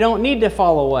will, we don't need to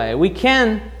fall away. We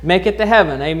can make it to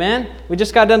heaven. Amen? We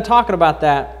just got done talking about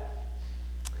that.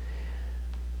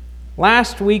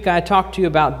 Last week I talked to you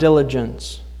about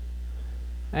diligence.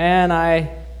 And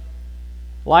I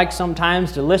like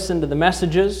sometimes to listen to the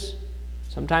messages.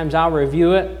 Sometimes I'll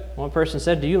review it. One person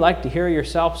said, "Do you like to hear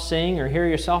yourself sing or hear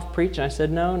yourself preach?" And I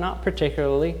said, "No, not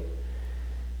particularly.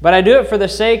 But I do it for the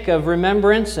sake of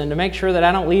remembrance and to make sure that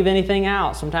I don't leave anything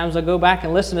out. Sometimes I'll go back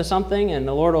and listen to something and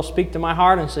the Lord will speak to my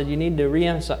heart and say, you need to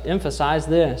re-emphasize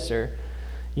this, or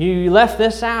you left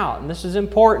this out and this is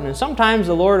important." And sometimes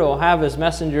the Lord will have His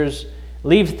messengers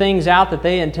leave things out that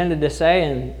they intended to say,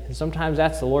 and sometimes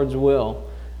that's the Lord's will.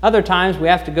 Other times we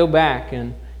have to go back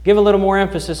and give a little more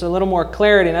emphasis, a little more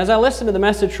clarity. And as I listened to the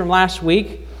message from last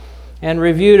week and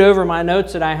reviewed over my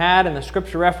notes that I had and the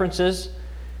scripture references,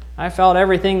 I felt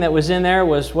everything that was in there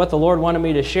was what the Lord wanted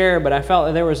me to share, but I felt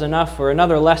that there was enough for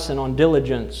another lesson on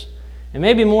diligence, and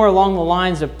maybe more along the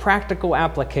lines of practical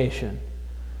application.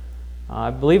 I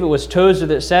believe it was Tozer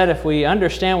that said, if we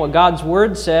understand what God's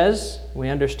Word says, we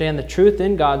understand the truth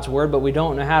in God's Word, but we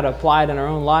don't know how to apply it in our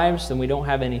own lives, then we don't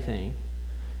have anything.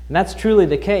 And that's truly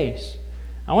the case.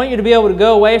 I want you to be able to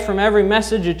go away from every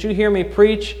message that you hear me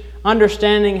preach,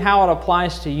 understanding how it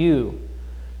applies to you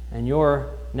and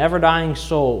your never-dying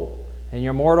soul and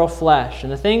your mortal flesh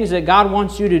and the things that God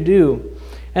wants you to do.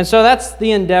 And so that's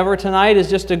the endeavor tonight, is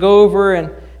just to go over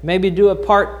and maybe do a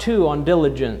part 2 on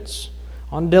diligence.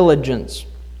 On diligence.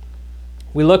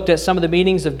 We looked at some of the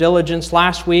meanings of diligence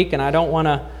last week, and I don't want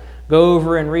to go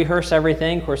over and rehearse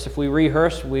everything. Of course, if we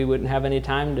rehearse, we wouldn't have any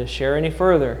time to share any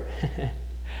further.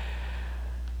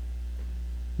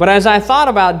 But as I thought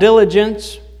about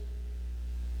diligence,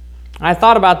 I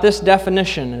thought about this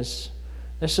definition.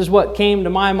 This is what came to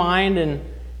my mind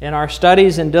in our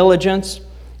studies in diligence.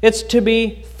 It's to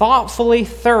be thoughtfully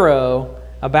thorough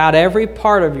about every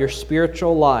part of your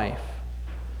spiritual life.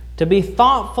 To be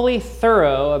thoughtfully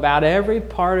thorough about every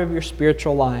part of your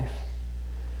spiritual life.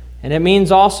 And it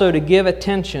means also to give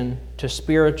attention to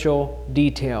spiritual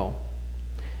detail.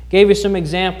 Gave you some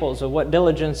examples of what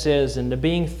diligence is, and to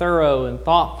being thorough and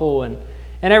thoughtful and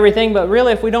everything, but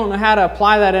really if we don't know how to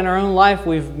apply that in our own life,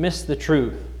 we've missed the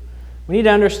truth. We need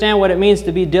to understand what it means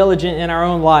to be diligent in our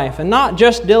own life, and not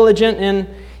just diligent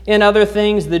in other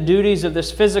things, the duties of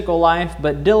this physical life,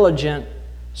 but diligent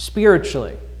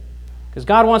spiritually. Because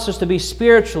God wants us to be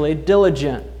spiritually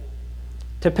diligent,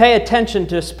 to pay attention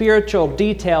to spiritual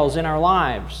details in our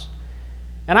lives.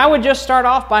 And I would just start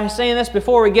off by saying this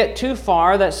before we get too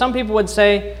far, that some people would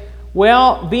say,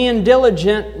 well, being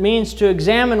diligent means to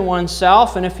examine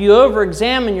oneself, and if you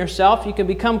over-examine yourself, you can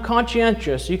become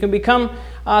conscientious. You can become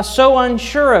so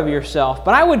unsure of yourself.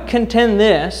 But I would contend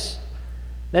this,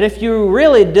 that if you're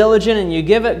really diligent and you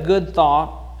give it good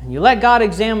thought, and you let God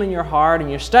examine your heart,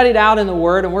 and you study it out in the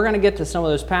Word, and we're going to get to some of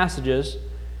those passages,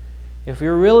 if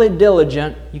you're really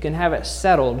diligent, you can have it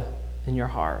settled in your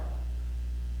heart.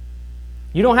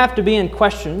 You don't have to be in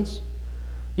questions.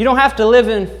 You don't have to live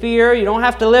in fear. You don't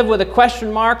have to live with a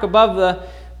question mark above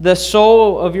the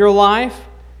soul of your life.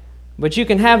 But you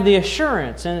can have the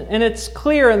assurance. And it's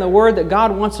clear in the Word that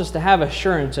God wants us to have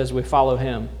assurance as we follow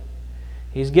Him.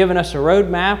 He's given us a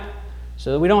roadmap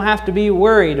so that we don't have to be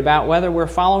worried about whether we're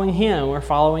following Him or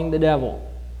following the devil.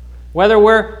 Whether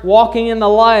we're walking in the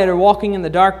light or walking in the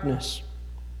darkness.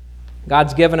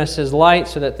 God's given us His light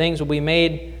so that things will be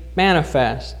made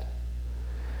manifest.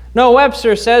 Noah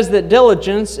Webster says that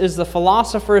diligence is the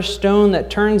philosopher's stone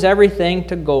that turns everything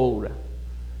to gold.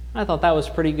 I thought that was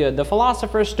pretty good. The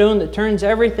philosopher's stone that turns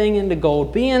everything into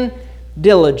gold. Being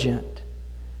diligent.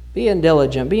 Being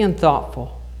diligent. Being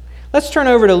thoughtful. Let's turn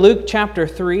over to Luke chapter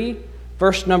 3,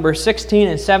 verse number 16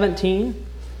 and 17.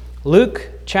 Luke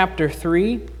chapter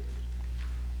 3,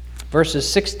 verses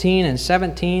 16 and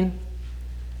 17.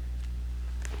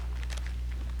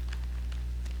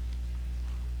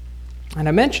 And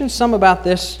I mentioned some about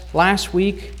this last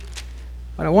week,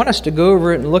 but I want us to go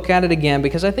over it and look at it again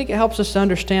because I think it helps us to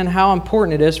understand how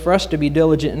important it is for us to be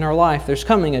diligent in our life. There's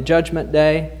coming a judgment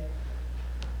day.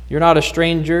 You're not a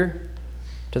stranger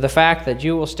to the fact that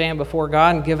you will stand before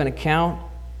God and give an account.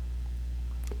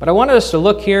 But I wanted us to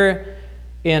look here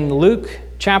in Luke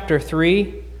chapter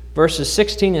 3, verses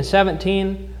 16 and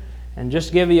 17, and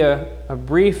just give you a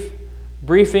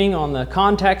briefing on the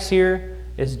context here.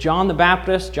 Is John the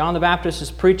Baptist. John the Baptist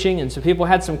is preaching, and so people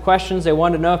had some questions. They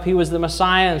wanted to know if he was the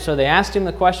Messiah, and so they asked him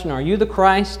the question, are you the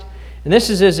Christ? And this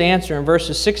is his answer in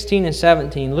verses 16 and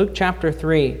 17, Luke chapter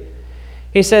 3.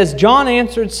 He says, John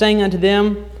answered, saying unto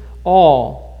them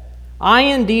all, I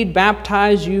indeed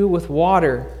baptize you with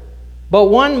water, but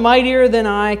one mightier than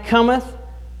I cometh,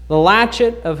 the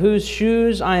latchet of whose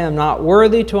shoes I am not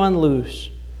worthy to unloose.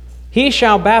 He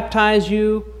shall baptize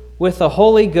you with the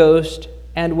Holy Ghost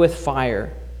and with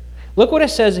fire. Look what it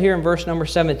says here in verse number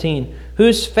 17.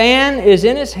 Whose fan is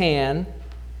in his hand,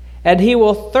 and he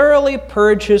will thoroughly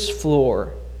purge his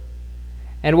floor,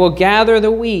 and will gather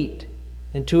the wheat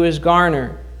into his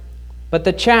garner. But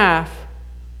the chaff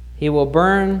he will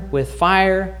burn with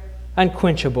fire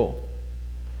unquenchable.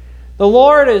 The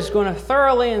Lord is going to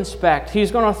thoroughly inspect.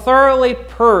 He's going to thoroughly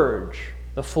purge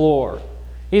the floor.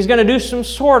 He's going to do some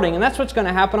sorting, and that's what's going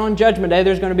to happen on Judgment Day.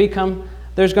 There's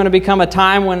going to become a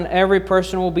time when every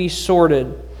person will be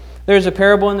sorted. There's a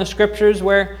parable in the Scriptures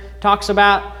where it talks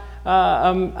about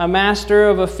a master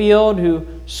of a field who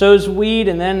sows wheat,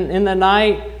 and then in the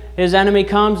night his enemy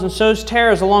comes and sows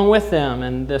tares along with them.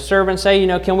 And the servants say,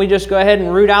 can we just go ahead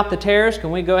and root out the tares?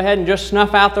 Can we go ahead and just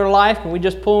snuff out their life? Can we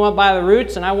just pull them up by the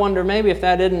roots? And I wonder maybe if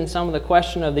that isn't some of the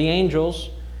question of the angels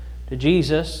to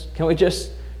Jesus. Can we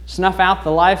just snuff out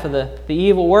the life of the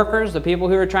evil workers, the people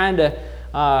who are trying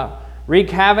to wreak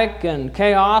havoc and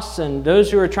chaos, and those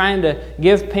who are trying to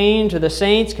give pain to the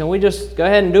saints? Can we just go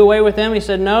ahead and do away with them? He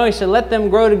said, no. He said, let them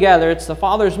grow together. It's the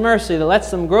Father's mercy that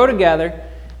lets them grow together.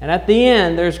 And at the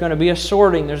end, there's going to be a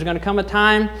sorting. There's going to come a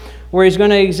time where He's going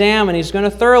to examine. He's going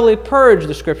to thoroughly purge,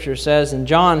 the Scripture says, and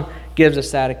John gives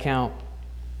us that account.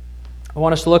 I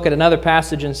want us to look at another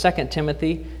passage in 2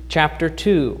 Timothy chapter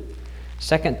 2.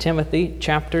 2 Timothy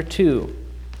chapter 2.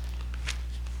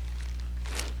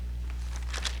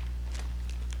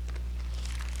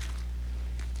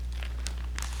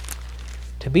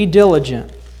 To be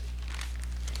diligent.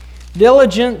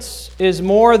 Diligence is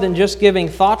more than just giving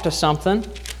thought to something,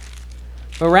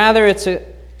 but rather it's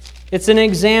an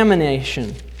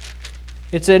examination.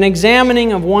 It's an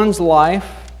examining of one's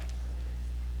life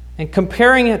and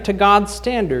comparing it to God's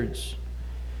standards.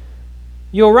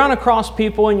 You'll run across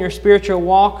people in your spiritual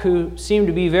walk who seem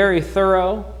to be very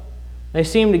thorough. They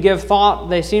seem to give thought.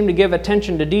 They seem to give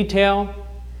attention to detail.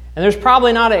 And there's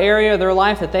probably not an area of their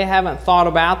life that they haven't thought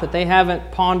about, that they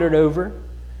haven't pondered over.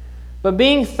 But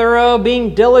being thorough,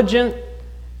 being diligent,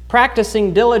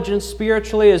 practicing diligence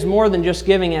spiritually is more than just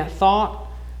giving it thought,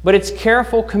 but it's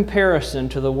careful comparison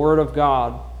to the Word of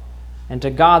God and to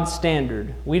God's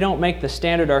standard. We don't make the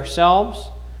standard ourselves.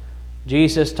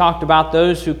 Jesus talked about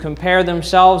those who compare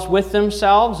themselves with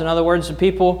themselves. In other words, the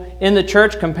people in the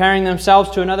church comparing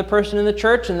themselves to another person in the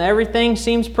church, and everything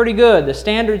seems pretty good. The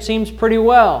standard seems pretty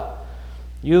well.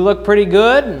 You look pretty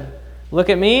good, and look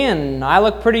at me, and I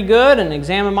look pretty good, and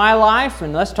examine my life,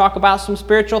 and let's talk about some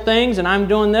spiritual things, and I'm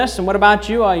doing this, and what about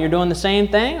you? Oh, you're doing the same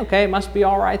thing? Okay, it must be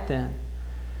all right then.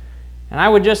 And I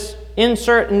would just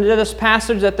insert into this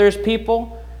passage that there's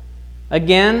people,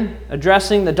 again,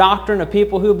 addressing the doctrine of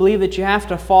people who believe that you have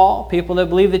to fall, people that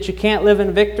believe that you can't live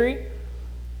in victory.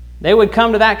 They would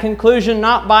come to that conclusion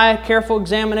not by a careful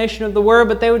examination of the Word,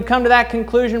 but they would come to that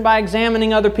conclusion by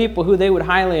examining other people who they would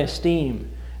highly esteem.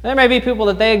 There may be people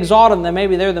that they exalt and that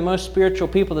maybe they're the most spiritual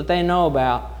people that they know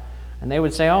about. And they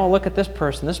would say, oh, look at this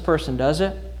person. This person does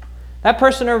it. That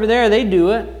person over there, they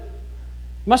do it.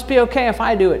 It must be okay if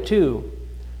I do it too.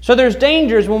 So there's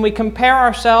dangers when we compare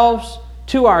ourselves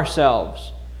to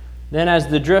ourselves. Then as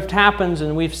the drift happens,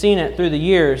 and we've seen it through the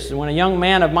years, when a young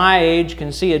man of my age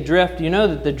can see a drift, you know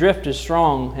that the drift is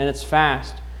strong and it's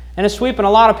fast. And it's sweeping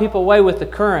a lot of people away with the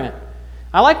current.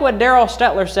 I like what Darrell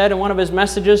Stetler said in one of his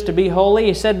messages, To Be Holy.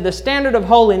 He said, the standard of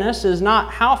holiness is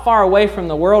not how far away from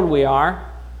the world we are,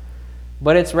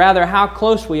 but it's rather how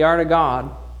close we are to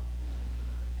God.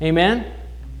 Amen?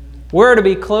 We're to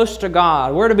be close to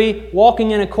God. We're to be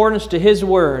walking in accordance to His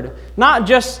Word. Not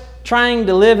just trying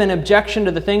to live in objection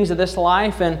to the things of this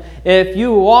life. And if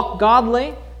you walk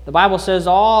godly, the Bible says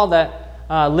all that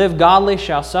live godly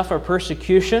shall suffer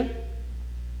persecution.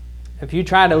 If you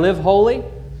try to live holy,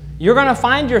 you're going to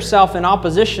find yourself in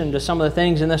opposition to some of the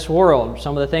things in this world,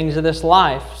 some of the things of this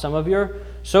life, some of your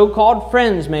so-called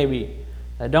friends maybe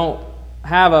that don't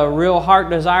have a real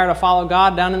heart desire to follow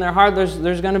God down in their heart.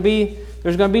 There's going to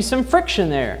be some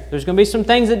friction there. There's going to be some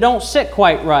things that don't sit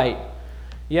quite right.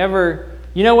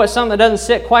 You know what, something that doesn't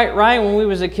sit quite right? When we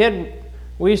was a kid,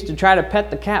 we used to try to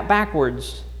pet the cat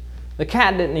backwards. The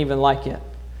cat didn't even like it.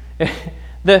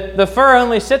 The fur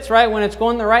only sits right when it's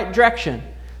going the right direction.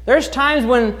 There's times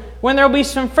when there'll be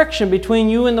some friction between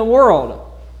you and the world.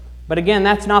 But again,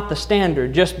 that's not the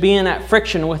standard, just being at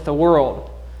friction with the world.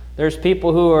 There's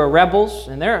people who are rebels,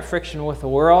 and they're at friction with the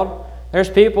world. There's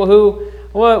people who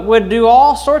would do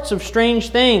all sorts of strange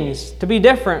things to be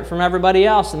different from everybody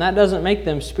else, and that doesn't make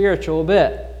them spiritual a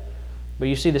bit. But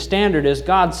you see, the standard is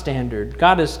God's standard.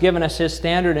 God has given us His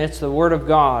standard, and it's the Word of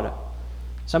God.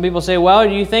 Some people say, well,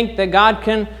 do you think that God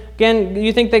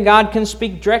can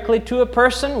speak directly to a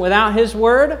person without His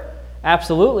Word?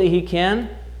 Absolutely, He can.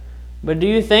 But do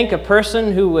you think a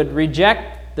person who would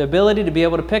reject the ability to be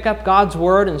able to pick up God's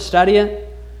Word and study it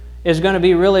is going to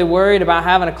be really worried about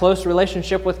having a close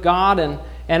relationship with God? And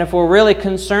if we're really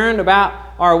concerned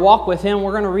about our walk with Him,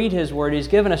 we're going to read His Word. He's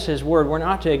given us His Word. We're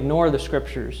not to ignore the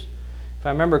Scriptures. If I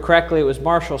remember correctly, it was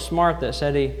Marshall Smart that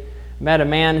said he met a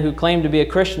man who claimed to be a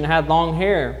Christian and had long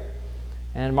hair.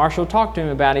 And Marshall talked to him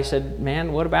about it. He said,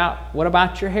 man, what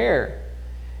about your hair?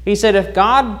 He said, if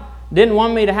God didn't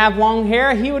want me to have long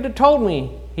hair, He would have told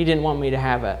me He didn't want me to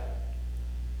have it.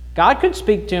 God could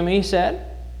speak to me, he said.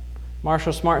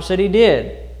 Marshall Smart said he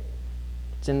did.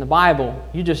 It's in the Bible.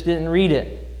 You just didn't read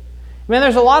it. Man,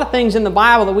 there's a lot of things in the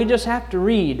Bible that we just have to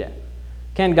read.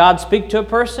 Can God speak to a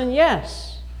person?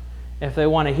 Yes. If they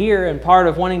want to hear, and part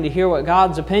of wanting to hear what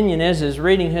God's opinion is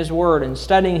reading His Word and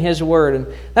studying His Word. And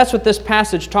that's what this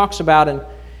passage talks about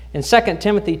in 2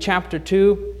 Timothy chapter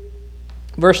 2,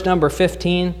 verse number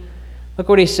 15. Look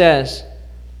what he says.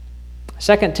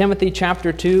 2 Timothy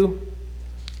chapter 2,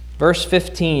 verse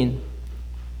 15.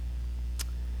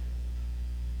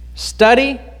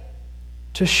 Study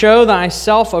to show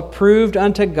thyself approved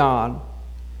unto God,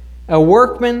 a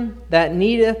workman that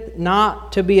needeth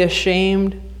not to be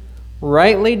ashamed,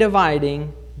 rightly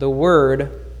dividing the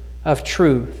word of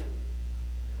truth.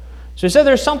 So he said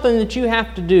there's something that you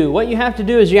have to do. What you have to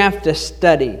do is you have to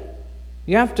study.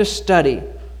 You have to study.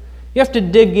 You have to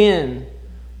dig in.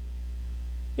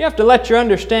 You have to let your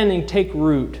understanding take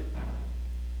root.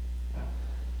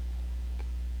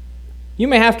 You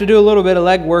may have to do a little bit of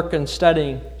legwork in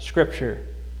studying Scripture.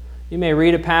 You may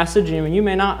read a passage and you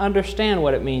may not understand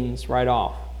what it means right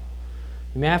off.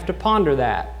 You may have to ponder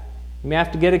that. You may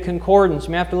have to get a concordance.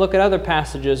 You may have to look at other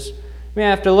passages. You may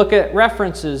have to look at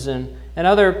references and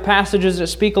other passages that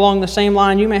speak along the same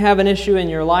line. You may have an issue in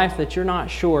your life that you're not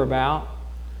sure about.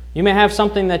 You may have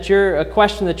something a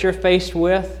question that you're faced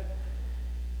with.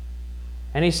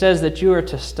 And he says that you are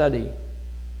to study.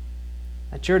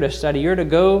 That you're to study. You're to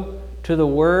go to the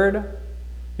Word.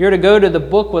 You're to go to the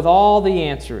book with all the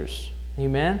answers.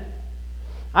 Amen?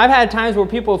 I've had times where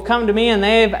people have come to me and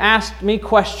they've asked me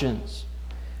questions.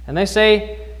 And they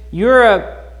say, you're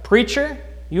a preacher?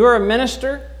 You're a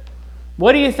minister?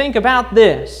 What do you think about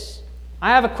this?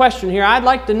 I have a question here. I'd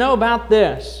like to know about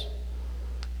this.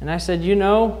 And I said,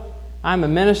 I'm a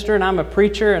minister and I'm a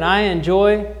preacher and I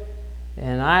enjoy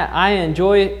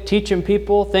teaching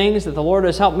people things that the Lord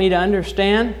has helped me to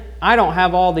understand. I don't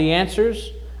have all the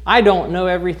answers. I don't know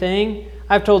everything.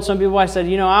 I've told some people, I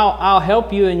said, I'll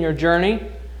help you in your journey.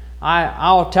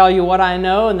 I'll tell you what I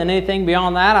know, and then anything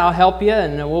beyond that, I'll help you,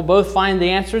 and we'll both find the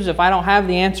answers if I don't have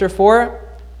the answer for it.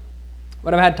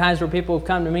 But I've had times where people have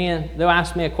come to me and they'll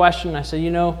ask me a question, and I say,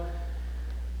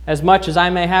 as much as I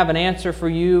may have an answer for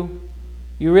you,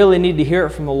 you really need to hear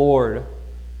it from the Lord.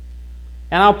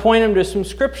 And I'll point them to some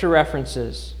Scripture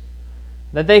references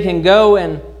that they can go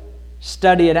and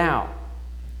study it out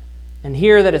and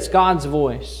hear that it's God's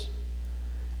voice.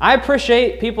 I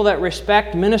appreciate people that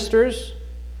respect ministers,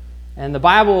 and the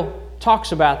Bible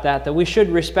talks about that we should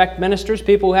respect ministers,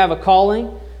 people who have a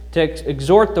calling to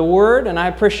exhort the Word, and I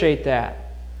appreciate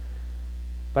that.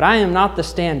 But I am not the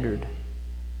standard,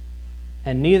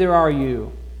 and neither are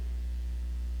you.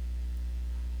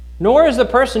 Nor is the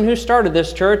person who started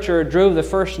this church or drove the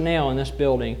first nail in this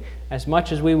building. As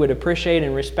much as we would appreciate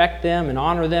and respect them and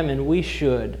honor them, and we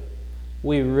should.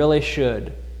 We really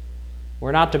should.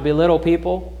 We're not to belittle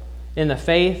people in the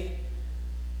faith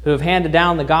who have handed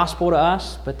down the gospel to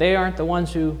us, but they aren't the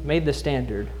ones who made the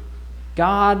standard.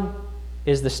 God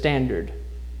is the standard.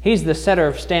 He's the setter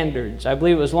of standards. I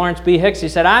believe it was Lawrence B. Hicks. He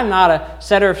said, I'm not a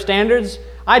setter of standards.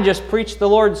 I just preach the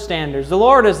Lord's standards. The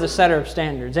Lord is the setter of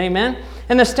standards. Amen?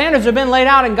 And the standards have been laid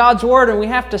out in God's Word, and we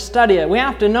have to study it. We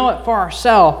have to know it for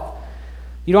ourselves.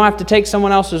 You don't have to take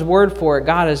someone else's word for it.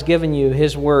 God has given you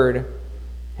His Word,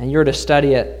 and you're to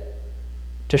study it.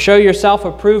 To show yourself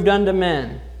approved unto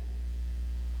men.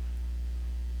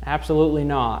 Absolutely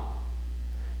not.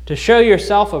 To show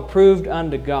yourself approved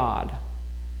unto God.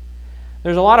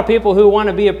 There's a lot of people who want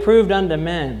to be approved unto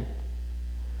men.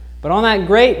 But on that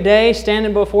great day,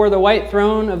 standing before the white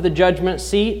throne of the judgment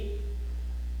seat,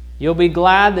 you'll be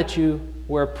glad that you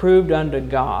were approved unto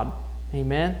God.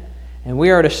 Amen? And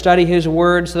we are to study His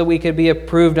Word so that we could be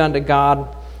approved unto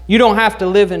God. You don't have to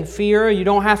live in fear. You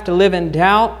don't have to live in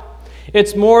doubt.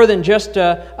 It's more than just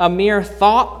a mere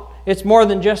thought. It's more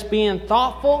than just being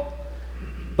thoughtful.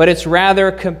 But it's rather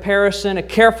a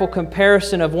careful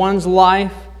comparison of one's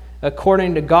life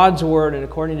according to God's Word and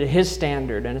according to His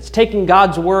standard. And it's taking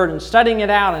God's Word and studying it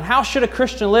out. And how should a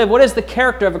Christian live? What is the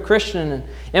character of a Christian? And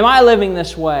am I living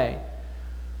this way?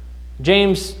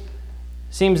 James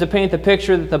seems to paint the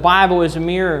picture that the Bible is a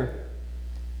mirror.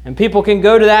 And people can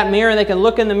go to that mirror and they can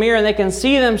look in the mirror and they can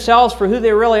see themselves for who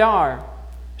they really are.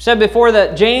 I said before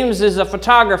that James is a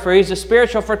photographer. He's a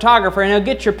spiritual photographer, and he'll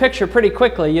get your picture pretty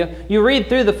quickly. You read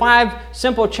through the 5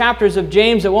 simple chapters of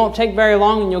James. It won't take very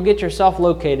long, and you'll get yourself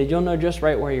located. You'll know just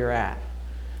right where you're at.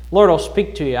 Lord will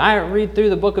speak to you. I read through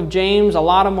the book of James a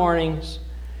lot of mornings,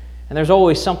 and there's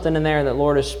always something in there that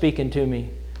Lord is speaking to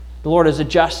me. The Lord is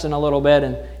adjusting a little bit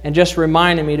and just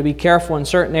reminding me to be careful in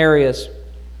certain areas.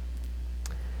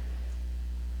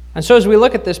 And so as we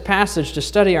look at this passage to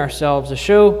study ourselves, to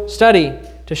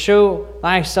show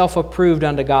thyself approved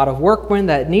unto God, a workman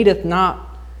that needeth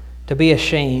not to be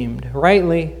ashamed,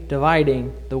 rightly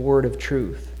dividing the word of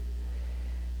truth.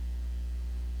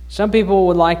 Some people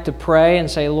would like to pray and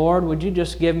say, Lord, would you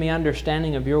just give me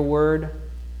understanding of your word?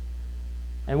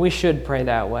 And we should pray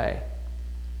that way.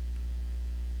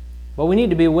 But we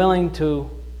need to be willing to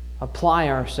apply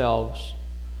ourselves,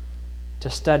 to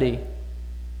study,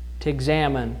 to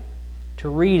examine, to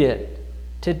read it,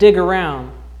 to dig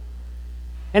around.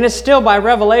 And it's still by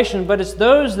revelation, but it's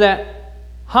those that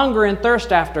hunger and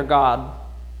thirst after God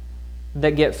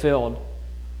that get filled.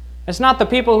 It's not the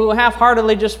people who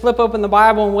half-heartedly just flip open the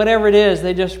Bible and whatever it is,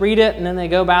 they just read it and then they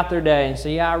go about their day and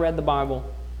say, yeah, I read the Bible.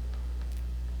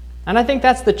 And I think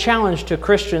that's the challenge to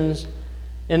Christians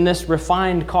in this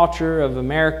refined culture of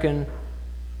American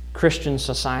Christian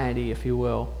society, if you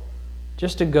will.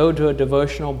 Just to go to a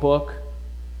devotional book,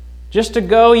 just to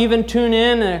go even tune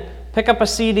in and pick up a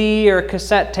CD or a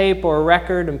cassette tape or a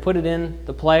record and put it in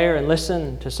the player and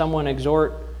listen to someone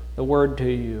exhort the word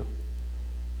to you.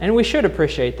 And we should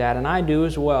appreciate that, and I do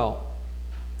as well.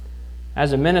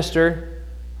 As a minister,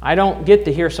 I don't get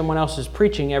to hear someone else's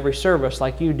preaching every service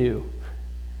like you do.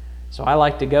 So I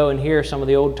like to go and hear some of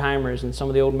the old timers and some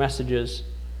of the old messages.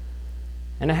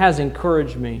 And it has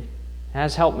encouraged me. It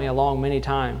has helped me along many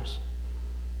times.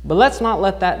 But let's not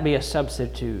let that be a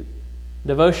substitute.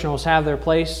 Devotionals have their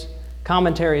place.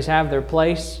 Commentaries have their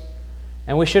place.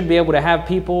 And we should be able to have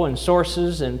people and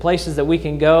sources and places that we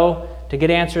can go to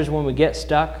get answers when we get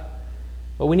stuck.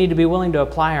 But we need to be willing to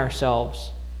apply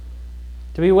ourselves.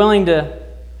 To be willing to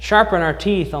sharpen our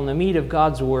teeth on the meat of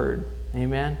God's Word.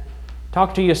 Amen.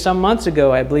 Talked to you some months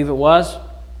ago, I believe it was,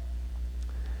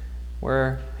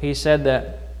 where he said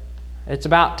that it's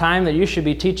about time that you should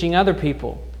be teaching other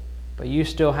people, but you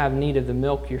still have need of the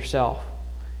milk yourself.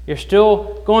 You're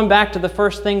still going back to the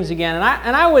first things again.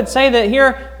 And I would say that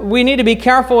here we need to be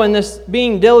careful in this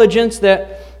being diligence,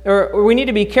 or we need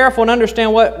to be careful and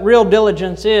understand what real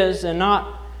diligence is and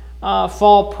not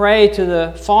fall prey to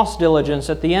the false diligence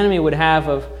that the enemy would have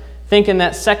of thinking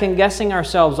that second-guessing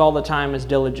ourselves all the time is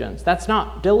diligence. That's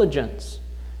not diligence.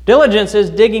 Diligence is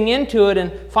digging into it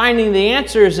and finding the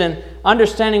answers and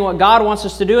understanding what God wants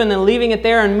us to do and then leaving it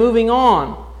there and moving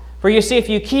on. For you see, if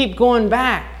you keep going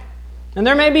back, and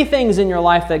there may be things in your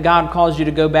life that God calls you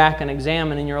to go back and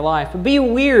examine in your life, but be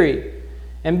weary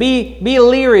and be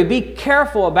leery, be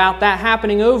careful about that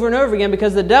happening over and over again,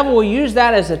 because the devil will use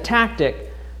that as a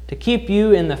tactic to keep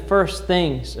you in the first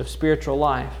things of spiritual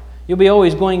life. You'll be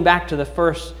always going back to the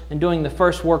first and doing the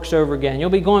first works over again. You'll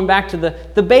be going back to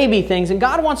the baby things. And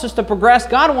God wants us to progress.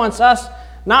 God wants us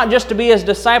not just to be His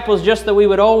disciples, just that we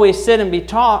would always sit and be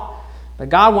taught, but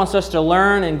God wants us to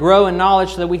learn and grow in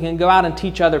knowledge so that we can go out and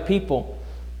teach other people.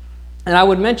 And I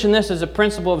would mention this as a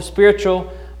principle of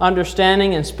spiritual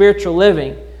understanding and spiritual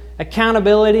living.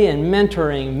 Accountability and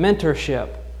mentorship.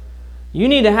 You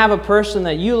need to have a person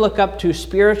that you look up to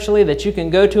spiritually that you can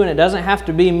go to, and it doesn't have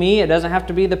to be me, it doesn't have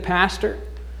to be the pastor,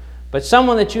 but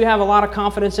someone that you have a lot of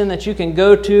confidence in that you can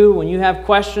go to when you have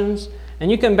questions,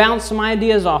 and you can bounce some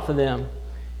ideas off of them.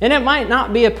 And it might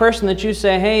not be a person that you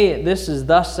say, hey, this is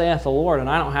thus saith the Lord, and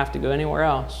I don't have to go anywhere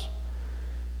else.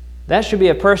 That should be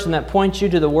a person that points you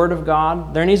to the Word of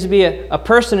God. There needs to be a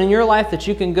person in your life that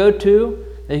you can go to,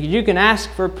 that you can ask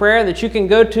for prayer, that you can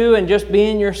go to and just be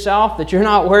in yourself, that you're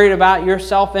not worried about your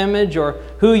self-image or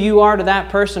who you are to that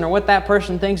person or what that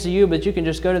person thinks of you, but you can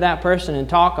just go to that person and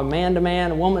talk a man to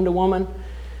man, a woman to woman,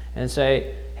 and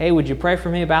say, hey, would you pray for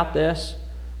me about this?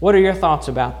 What are your thoughts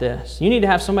about this? You need to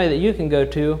have somebody that you can go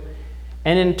to,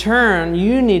 and in turn,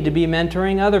 you need to be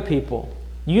mentoring other people.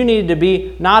 You need to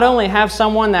be not only have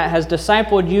someone that has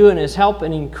discipled you and is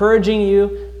helping and encouraging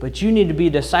you, but you need to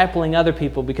be discipling other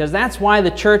people, because that's why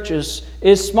the church is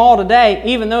small today,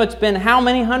 even though it's been how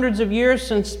many hundreds of years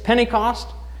since Pentecost?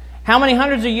 How many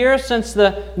hundreds of years since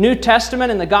the New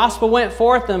Testament and the gospel went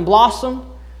forth and blossomed?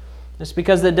 It's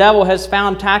because the devil has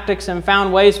found tactics and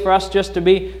found ways for us just to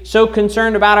be so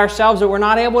concerned about ourselves that we're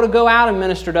not able to go out and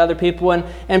minister to other people.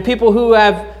 And people who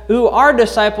are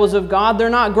disciples of God, they're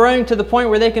not growing to the point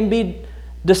where they can be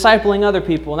discipling other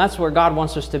people. And that's where God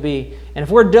wants us to be. And if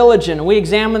we're diligent and we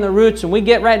examine the roots and we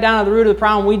get right down to the root of the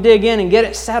problem, we dig in and get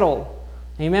it settled.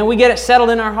 Amen. We get it settled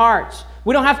in our hearts.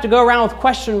 We don't have to go around with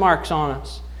question marks on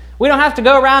us. We don't have to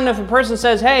go around if a person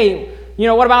says, hey,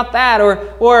 what about that?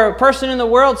 Or a person in the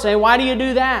world say, why do you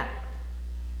do that?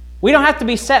 We don't have to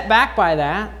be set back by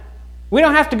that. We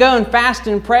don't have to go and fast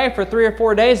and pray for 3 or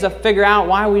 4 days to figure out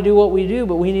why we do what we do,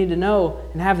 but we need to know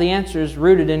and have the answers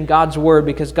rooted in God's Word,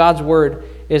 because God's Word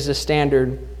is the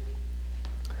standard.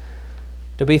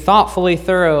 To be thoughtfully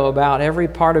thorough about every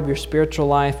part of your spiritual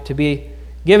life, to be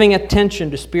giving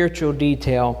attention to spiritual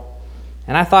detail.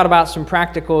 And I thought about some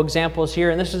practical examples here,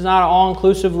 and this is not an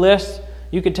all-inclusive list.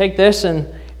 You could take this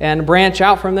and branch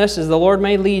out from this as the Lord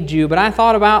may lead you. But I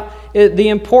thought about the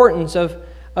importance of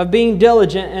being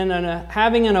diligent and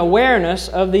having an awareness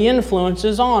of the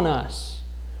influences on us.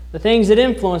 The things that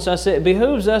influence us, it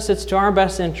behooves us, it's to our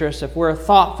best interest if we're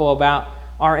thoughtful about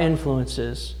our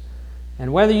influences.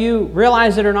 And whether you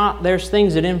realize it or not, there's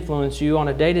things that influence you on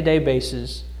a day-to-day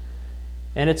basis.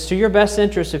 And it's to your best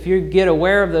interest if you get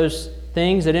aware of those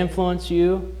things that influence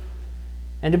you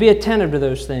and to be attentive to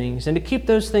those things and to keep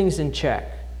those things in check.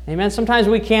 Amen? Sometimes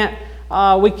we can't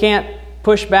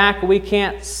push back, we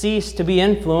can't cease to be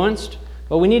influenced,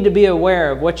 but we need to be aware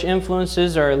of which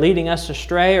influences are leading us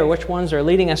astray or which ones are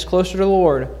leading us closer to the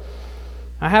Lord.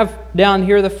 I have down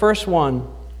here the first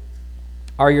one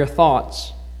are your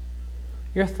thoughts.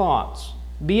 Your thoughts.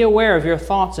 Be aware of your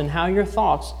thoughts and how your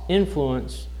thoughts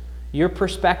influence your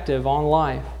perspective on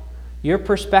life, your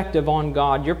perspective on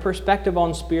God, your perspective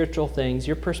on spiritual things,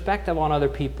 your perspective on other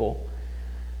people.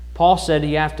 Paul said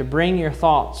you have to bring your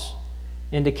thoughts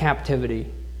into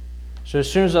captivity. So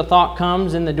as soon as a thought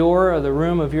comes in the door or the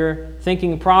room of your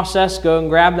thinking process, go and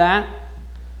grab that.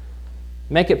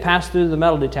 Make it pass through the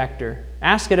metal detector.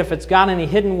 Ask it if it's got any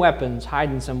hidden weapons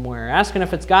hiding somewhere. Ask it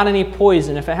if it's got any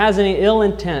poison, if it has any ill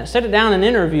intent. Sit it down and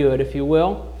interview it, if you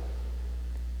will.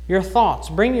 Your thoughts.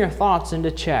 Bring your thoughts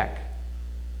into check.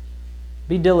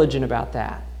 Be diligent about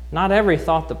that. Not every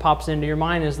thought that pops into your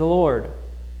mind is the Lord.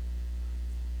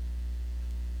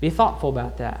 Be thoughtful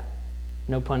about that.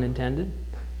 No pun intended.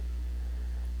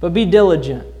 But be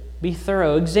diligent. Be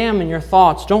thorough. Examine your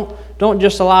thoughts. Don't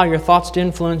just allow your thoughts to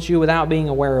influence you without being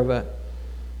aware of it.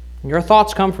 Your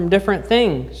thoughts come from different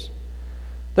things.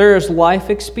 There's life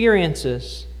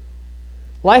experiences.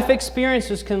 Life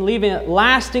experiences can leave a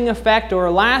lasting effect or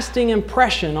a lasting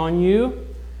impression on you,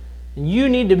 and you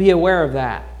need to be aware of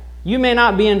that. You may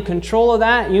not be in control of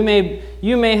that. You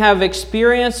may have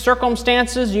experienced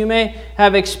circumstances. You may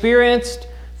have experienced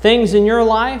things in your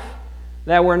life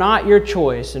that were not your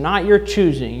choice and not your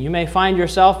choosing. You may find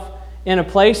yourself in a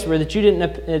place where that you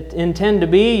didn't intend to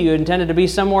be. You intended to be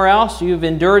somewhere else. You've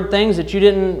endured things that you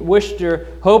didn't wish or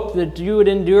hope that you would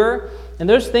endure. And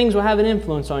those things will have an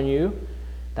influence on you.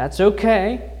 That's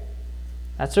okay.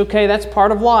 That's okay. That's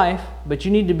part of life. But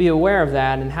you need to be aware of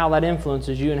that and how that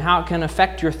influences you and how it can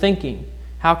affect your thinking.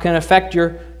 How it can affect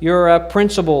your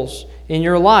principles in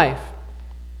your life.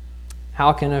 How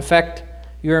it can affect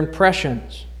your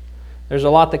impressions. There's a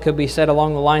lot that could be said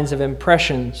along the lines of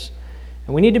impressions.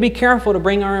 And we need to be careful to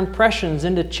bring our impressions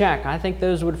into check. I think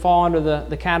those would fall under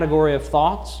the category of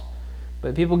thoughts.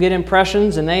 But people get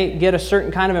impressions and they get a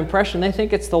certain kind of impression. They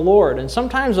think it's the Lord. And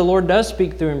sometimes the Lord does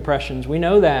speak through impressions. We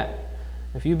know that.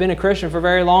 If you've been a Christian for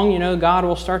very long, you know God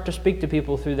will start to speak to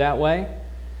people through that way.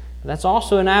 But that's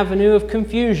also an avenue of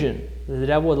confusion. The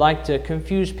devil would like to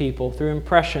confuse people through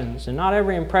impressions. And not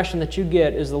every impression that you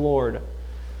get is the Lord.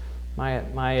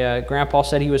 My grandpa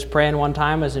said he was praying one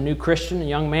time as a new Christian, a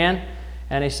young man.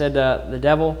 And he said the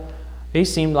devil, he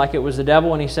seemed like it was the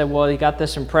devil. And he said, well, he got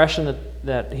this impression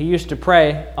that he used to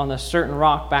pray on this certain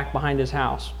rock back behind his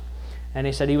house. And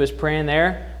he said he was praying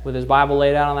there with his Bible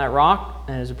laid out on that rock.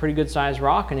 And it was a pretty good-sized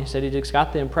rock. And he said he just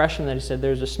got the impression that he said,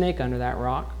 there's a snake under that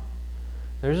rock.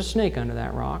 There's a snake under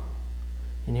that rock.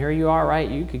 And here you are,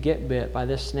 right? You could get bit by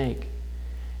this snake.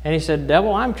 And he said,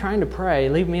 devil, I'm trying to pray.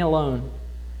 Leave me alone.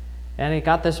 And he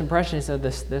got this impression. He said,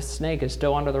 this snake is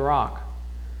still under the rock.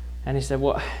 And he said,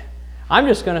 well, I'm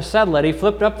just going to settle it. He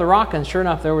flipped up the rock, and sure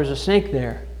enough, there was a snake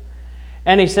there.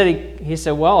 And he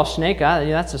said, well, a snake,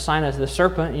 that's a sign of the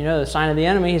serpent, the sign of the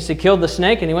enemy. He said, killed the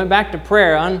snake, and he went back to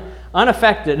prayer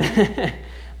unaffected.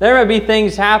 There may be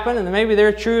things happen, and maybe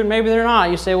they're true, and maybe they're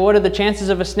not. You say, well, what are the chances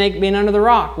of a snake being under the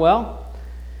rock? Well,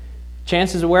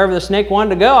 chances of wherever the snake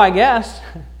wanted to go, I guess.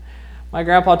 My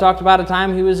grandpa talked about a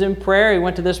time he was in prayer. He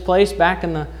went to this place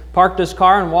parked his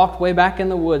car and walked way back in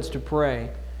the woods to pray.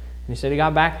 And he said he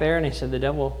got back there, and he said the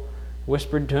devil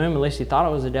whispered to him, at least he thought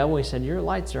it was the devil. He said, your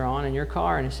lights are on in your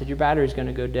car. And he said, your battery's going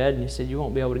to go dead. And he said, you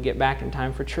won't be able to get back in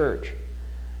time for church.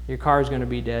 Your car's going to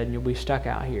be dead, and you'll be stuck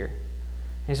out here.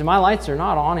 And he said, my lights are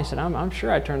not on. He said, I'm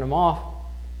sure I turned them off.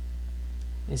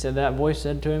 He said, that voice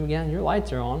said to him again, your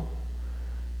lights are on.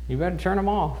 You better turn them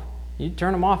off. You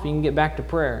turn them off, you can get back to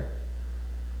prayer.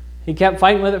 He kept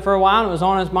fighting with it for a while, and it was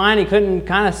on his mind. He couldn't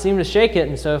kind of seem to shake it.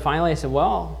 And so finally he said,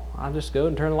 well, I'll just go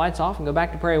and turn the lights off and go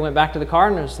back to prayer. He went back to the car,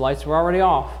 and his lights were already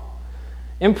off.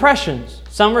 Impressions.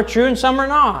 Some are true and some are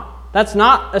not. That's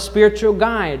not a spiritual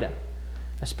guide.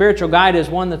 A spiritual guide is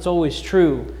one that's always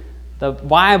true. The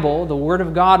Bible, the Word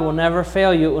of God, will never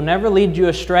fail you. It will never lead you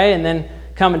astray and then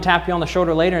come and tap you on the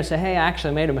shoulder later and say, hey, I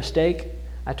actually made a mistake.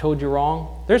 I told you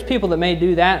wrong. There's people that may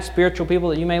do that, spiritual people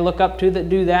that you may look up to that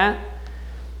do that.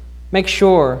 Make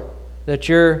sure that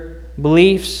your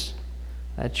beliefs,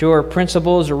 that your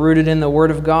principles are rooted in the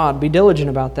Word of God. Be diligent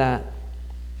about that.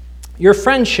 Your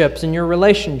friendships and your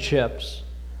relationships,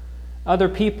 other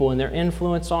people and their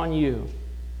influence on you.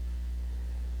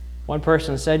 One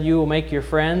person said, you will make your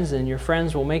friends and your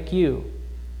friends will make you.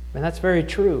 And that's very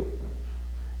true.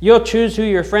 You'll choose who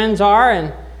your friends are,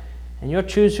 and you'll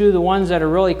choose who the ones that are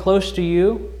really close to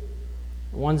you,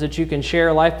 the ones that you can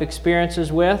share life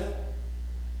experiences with.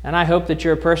 And I hope that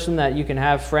you're a person that you can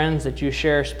have friends that you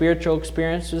share spiritual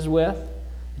experiences with,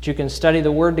 that you can study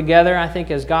the Word together. I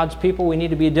think as God's people, we need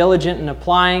to be diligent in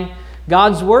applying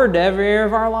God's Word to every area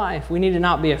of our life. We need to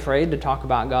not be afraid to talk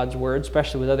about God's Word,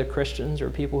 especially with other Christians or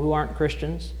people who aren't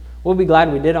Christians. We'll be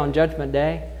glad we did on Judgment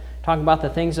Day, talking about the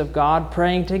things of God,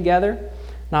 praying together,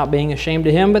 not being ashamed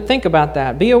of Him. But think about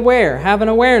that. Be aware. Have an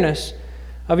awareness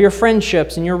of your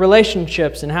friendships and your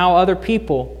relationships and how other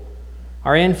people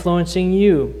are influencing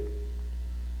you.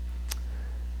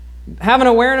 Have an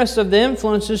awareness of the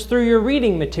influences through your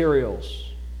reading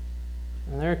materials.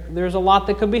 And there's a lot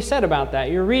that could be said about that.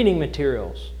 Your reading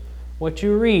materials, what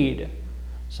you read.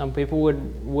 Some people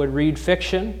would read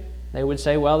fiction. They would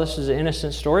say, well, this is an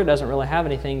innocent story. It doesn't really have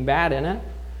anything bad in it.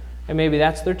 And maybe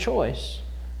that's their choice.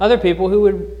 Other people who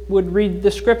would read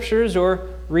the Scriptures or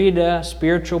read a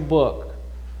spiritual book.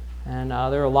 And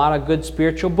there are a lot of good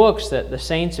spiritual books that the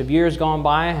saints of years gone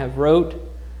by have wrote.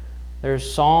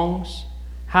 There's songs.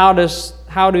 How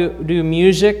do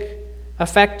music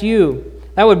affect you?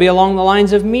 That would be along the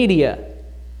lines of media.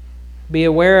 Be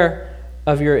aware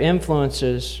of your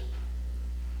influences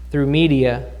through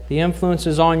media. The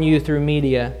influences on you through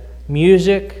media.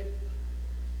 Music,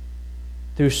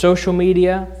 through social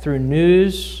media, through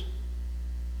news.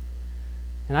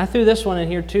 And I threw this one in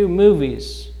here too,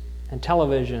 movies and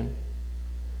television.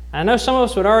 I know some of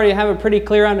us would already have a pretty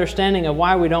clear understanding of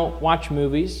why we don't watch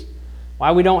movies,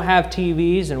 why we don't have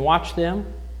TVs and watch them.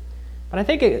 But I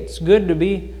think it's good to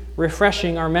be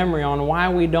refreshing our memory on why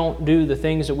we don't do the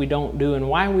things that we don't do and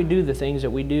why we do the things that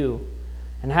we do,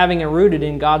 and having it rooted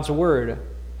in God's Word.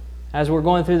 As we're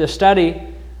going through the study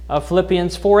of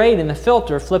Philippians 4:8 in the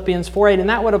filter of Philippians 4:8, and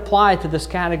that would apply to this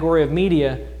category of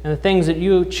media and the things that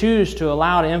you choose to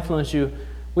allow to influence you.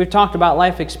 We've talked about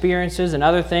life experiences and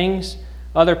other things,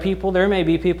 other people. There may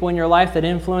be people in your life that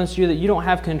influence you that you don't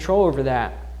have control over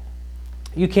that.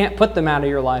 You can't put them out of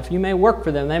your life. You may work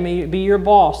for them. They may be your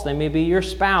boss. They may be your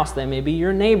spouse. They may be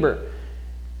your neighbor.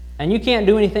 And you can't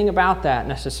do anything about that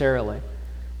necessarily.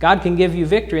 God can give you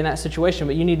victory in that situation,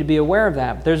 but you need to be aware of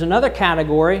that. But there's another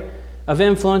category of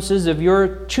influences of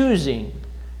your choosing,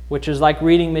 which is like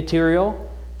reading material,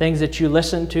 things that you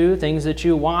listen to, things that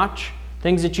you watch,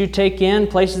 things that you take in,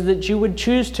 places that you would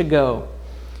choose to go.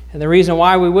 And the reason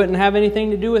why we wouldn't have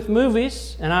anything to do with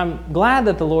movies, and I'm glad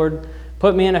that the Lord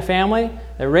put me in a family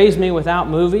that raised me without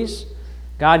movies.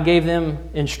 God gave them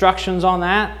instructions on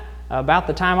that. About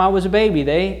the time I was a baby,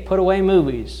 they put away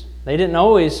movies. They didn't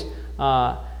always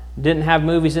didn't have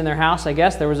movies in their house, I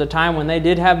guess. There was a time when they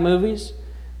did have movies,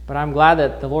 but I'm glad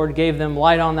that the Lord gave them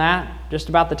light on that just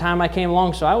about the time I came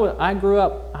along. So I grew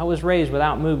up, I was raised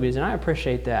without movies, and I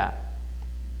appreciate that.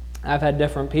 I've had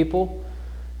different people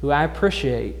who I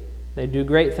appreciate. They do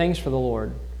great things for the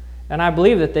Lord. And I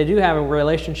believe that they do have a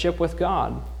relationship with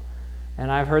God. And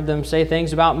I've heard them say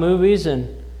things about movies,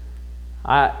 and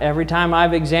every time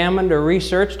I've examined or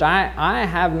researched, I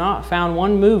have not found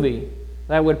one movie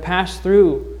that would pass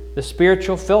through the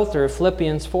spiritual filter of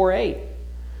Philippians 4:8.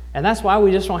 And that's why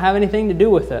we just don't have anything to do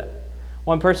with it.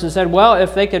 One person said, well,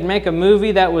 if they could make a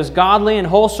movie that was godly and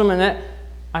wholesome, and that,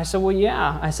 I said, well,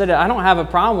 yeah. I said, I don't have a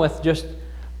problem with just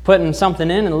putting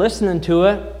something in and listening to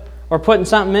it, or putting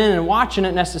something in and watching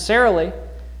it necessarily.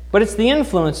 But it's the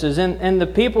influences and the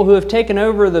people who have taken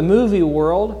over the movie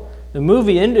world, the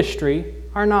movie industry,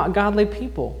 are not godly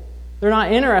people. They're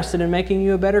not interested in making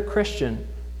you a better Christian.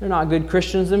 They're not good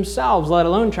Christians themselves, let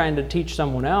alone trying to teach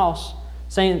someone else.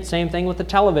 Same thing with the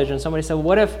television. Somebody said,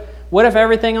 what if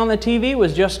everything on the TV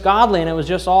was just godly and it was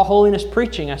just all holiness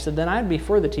preaching? I said, then I'd be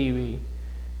for the TV.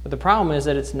 But the problem is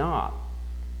that it's not.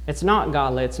 It's not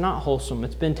godly. It's not wholesome.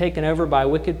 It's been taken over by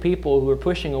wicked people who are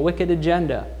pushing a wicked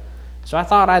agenda. So I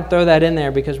thought I'd throw that in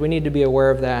there because we need to be aware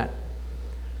of that.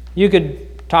 You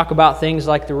could talk about things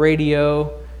like the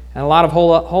radio and a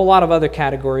whole lot of other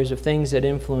categories of things that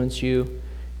influence you,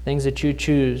 things that you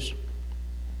choose.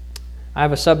 I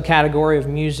have a subcategory of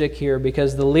music here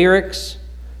because the lyrics,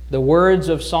 the words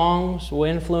of songs will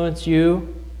influence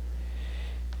you.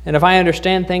 And if I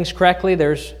understand things correctly,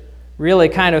 there's really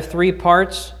kind of three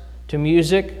parts to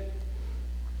music.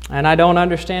 And I don't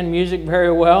understand music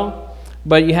very well,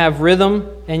 but you have rhythm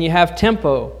and you have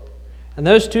tempo. And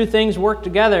those two things work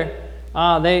together.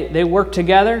 They work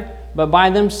together, but by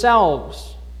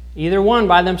themselves. Either one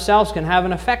by themselves can have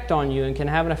an effect on you and can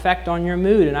have an effect on your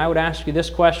mood. And I would ask you this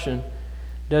question.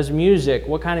 Does music,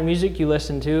 what kind of music you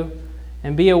listen to,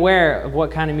 and be aware of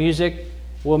what kind of music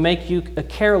will make you a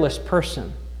careless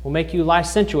person, will make you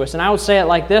licentious. And I would say it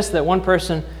like this, that one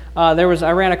person, I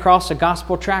ran across a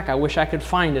gospel tract. I wish I could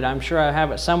find it. I'm sure I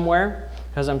have it somewhere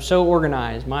because I'm so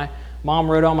organized. My mom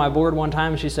wrote on my board one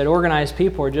time, and she said, organized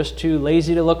people are just too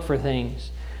lazy to look for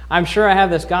things. I'm sure I have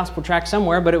this gospel tract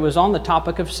somewhere, but it was on the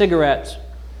topic of cigarettes.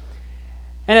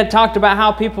 And it talked about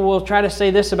how people will try to say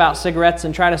this about cigarettes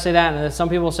and try to say that, and then some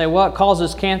people will say, well, it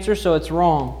causes cancer, so it's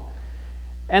wrong.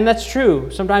 And that's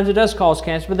true. Sometimes it does cause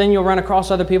cancer, but then you'll run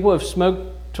across other people who have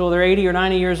smoked till they're 80 or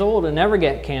 90 years old and never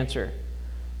get cancer.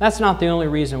 That's not the only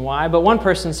reason why. But one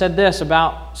person said this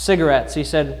about cigarettes. He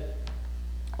said,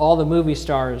 all the movie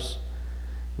stars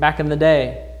back in the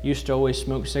day used to always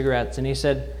smoke cigarettes. And he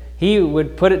said he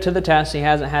would put it to the test. He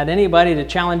hasn't had anybody to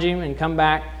challenge him and come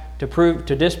back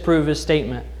to disprove his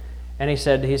statement. And he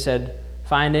said,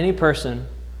 find any person.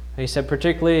 He said,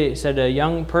 particularly, he said, a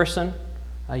young person,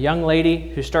 a young lady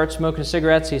who starts smoking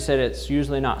cigarettes, he said it's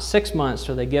usually not 6 months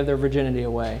till they give their virginity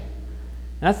away.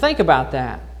 Now think about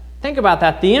that. Think about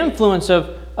that. The influence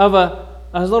of a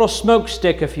little smoke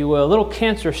stick, if you will, a little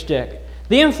cancer stick.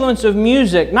 The influence of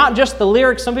music, not just the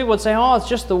lyrics. Some people would say, oh, it's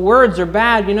just the words are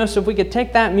bad, so if we could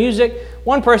take that music.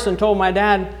 One person told my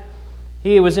dad,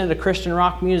 he was into Christian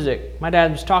rock music. My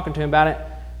dad was talking to him about it,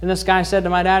 and this guy said to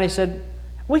my dad, he said,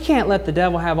 we can't let the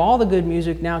devil have all the good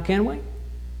music now, can we?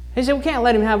 He said, we can't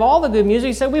let him have all the good music.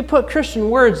 He said, we put Christian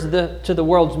words to the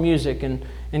world's music, and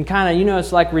kind of,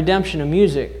 it's like redemption of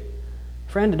music.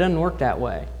 Friend, it doesn't work that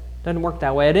way. It doesn't work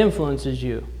that way. It influences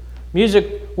you.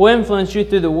 Music will influence you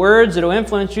through the words. It will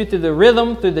influence you through the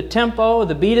rhythm, through the tempo,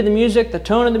 the beat of the music, the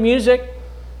tone of the music.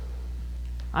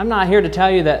 I'm not here to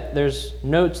tell you that there's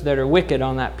notes that are wicked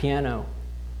on that piano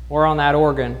or on that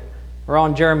organ or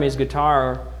on Jeremy's guitar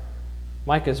or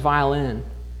Micah's violin.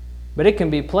 But it can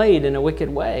be played in a wicked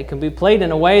way. It can be played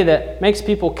in a way that makes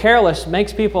people careless,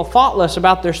 makes people thoughtless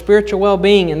about their spiritual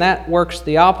well-being, and that works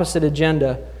the opposite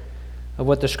agenda of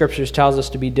what the Scriptures tells us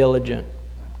to be diligent.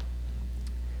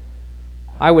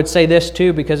 I would say this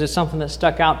too, because it's something that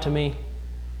stuck out to me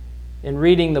in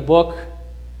reading the book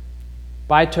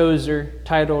by Tozer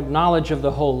titled Knowledge of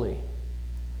the Holy.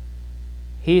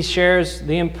 He shares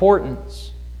the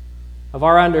importance of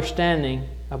our understanding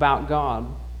about God.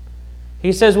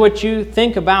 He says what you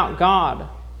think about God,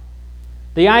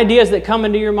 the ideas that come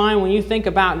into your mind when you think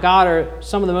about God are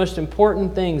some of the most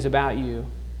important things about you.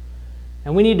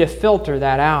 And we need to filter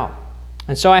that out.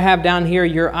 And so I have down here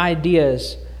your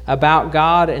ideas about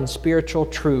God and spiritual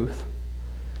truth.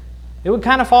 It would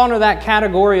kind of fall under that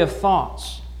category of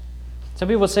thoughts. Some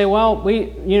people say, well,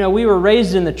 we were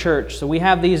raised in the church, so we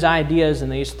have these ideas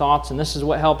and these thoughts, and this is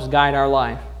what helps guide our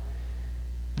life.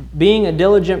 Being a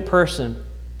diligent person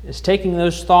is taking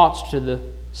those thoughts to the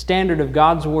standard of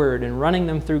God's Word and running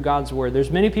them through God's Word.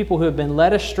 There's many people who have been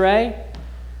led astray.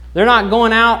 They're not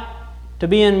going out to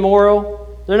be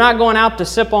immoral. They're not going out to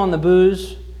sip on the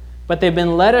booze. But they've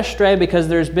been led astray because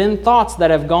there's been thoughts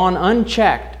that have gone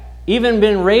unchecked, even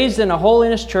been raised in a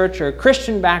holiness church or a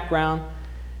Christian background,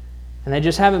 and they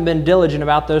just haven't been diligent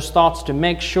about those thoughts to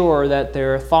make sure that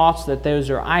there are thoughts, that those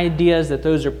are ideas, that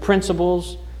those are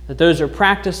principles, that those are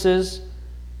practices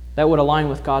that would align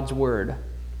with God's Word.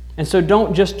 And so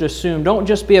don't just assume, don't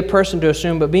just be a person to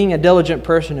assume, but being a diligent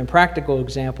person and practical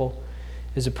example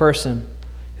is a person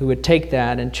who would take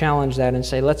that and challenge that and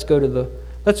say, let's go to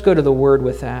the Word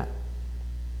with that.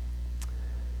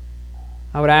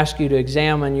 I would ask you to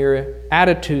examine your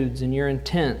attitudes and your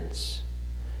intents,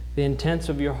 the intents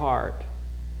of your heart,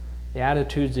 the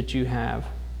attitudes that you have.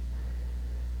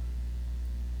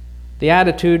 The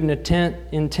attitude and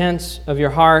intents of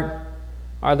your heart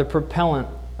are the propellant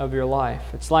of your life.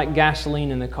 It's like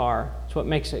gasoline in the car. It's what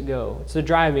makes it go. It's the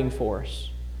driving force.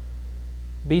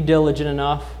 Be diligent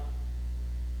enough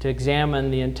to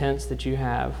examine the intents that you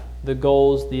have, the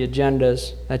goals, the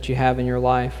agendas that you have in your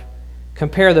life.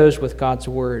 Compare those with God's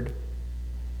Word.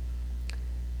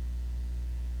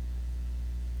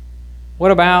 What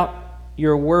about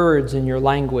your words and your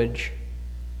language?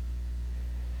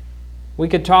 We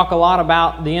could talk a lot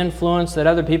about the influence that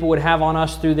other people would have on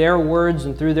us through their words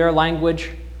and through their language,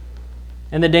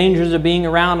 and the dangers of being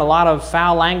around a lot of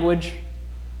foul language.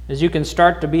 As you can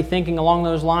start to be thinking along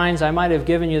those lines, I might have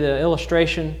given you the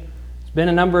illustration. It's been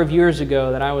a number of years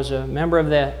ago that I was a member of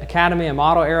the Academy of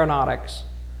Model Aeronautics.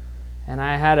 and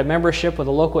I had a membership with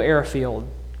a local airfield,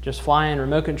 just flying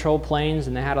remote control planes,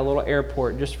 and they had a little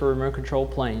airport just for remote control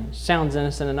planes. Sounds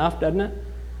innocent enough, doesn't it?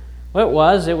 Well,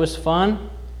 it was fun.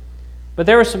 But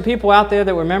there were some people out there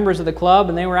that were members of the club,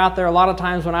 and they were out there a lot of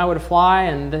times when I would fly,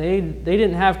 and they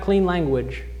didn't have clean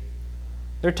language.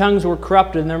 Their tongues were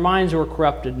corrupted, and their minds were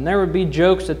corrupted, and there would be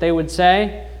jokes that they would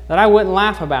say that I wouldn't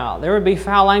laugh about. There would be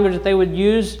foul language that they would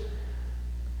use,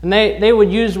 and they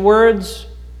would use words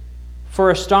for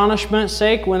astonishment's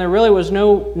sake when there really was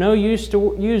no use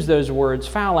to use those words,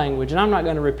 foul language. And I'm not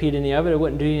going to repeat any of it. It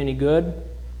wouldn't do you any good.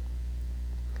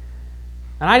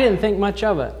 And I didn't think much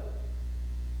of it,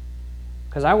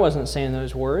 because I wasn't saying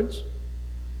those words.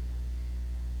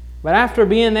 But after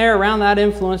being there around that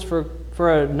influence for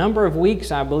a number of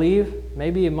weeks, I believe,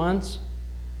 maybe months,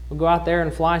 we'd go out there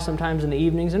and fly sometimes in the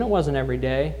evenings, and it wasn't every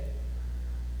day.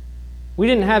 We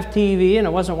didn't have TV, and I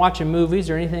wasn't watching movies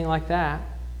or anything like that.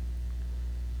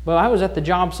 But I was at the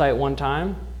job site one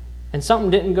time, and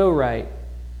something didn't go right.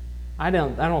 I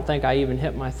don't think I even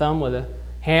hit my thumb with a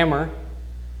hammer.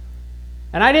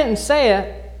 And I didn't say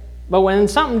it, but when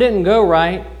something didn't go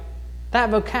right,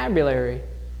 that vocabulary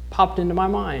popped into my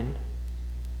mind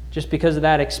just because of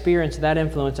that experience, that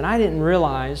influence. And I didn't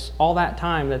realize all that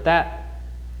time that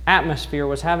atmosphere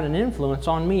was having an influence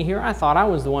on me. Here I thought I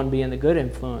was the one being the good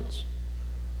influence.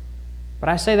 But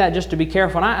I say that just to be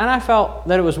careful. And I felt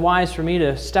that it was wise for me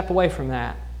to step away from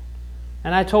that.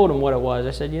 And I told him what it was.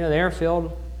 I said, the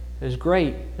airfield is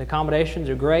great. The accommodations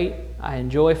are great. I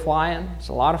enjoy flying. It's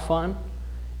a lot of fun.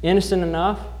 Innocent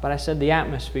enough, but I said the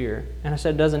atmosphere. And I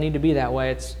said it doesn't need to be that way.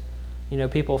 It's,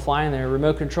 people flying their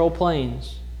remote control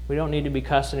planes. We don't need to be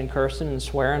cussing and cursing and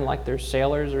swearing like they're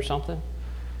sailors or something.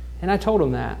 And I told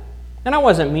him that. And I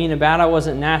wasn't mean about it. I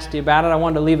wasn't nasty about it. I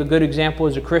wanted to leave a good example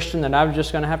as a Christian, that I was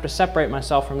just going to have to separate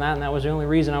myself from that, and that was the only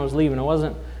reason I was leaving. I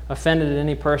wasn't offended at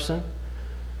any person.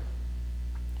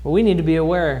 But we need to be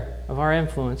aware of our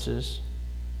influences,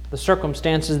 the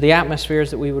circumstances, the atmospheres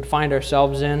that we would find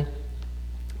ourselves in.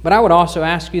 But I would also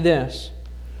ask you this,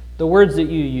 the words that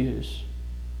you use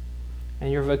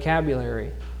and your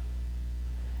vocabulary.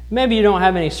 Maybe you don't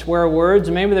have any swear words.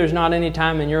 Maybe there's not any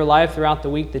time in your life throughout the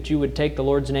week that you would take the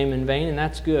Lord's name in vain, and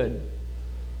that's good.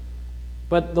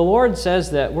 But the Lord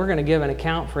says that we're going to give an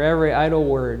account for every idle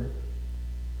word.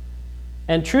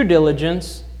 And true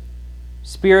diligence,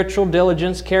 spiritual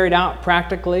diligence carried out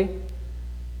practically,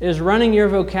 is running your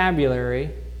vocabulary,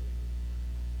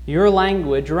 your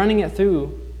language, running it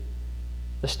through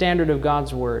the standard of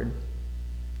God's Word.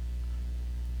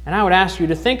 And I would ask you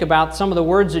to think about some of the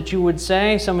words that you would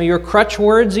say, some of your crutch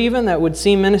words even that would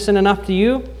seem innocent enough to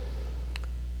you.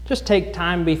 Just take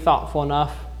time, be thoughtful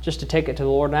enough just to take it to the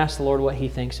Lord and ask the Lord what He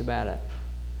thinks about it.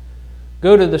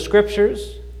 Go to the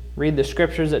Scriptures, read the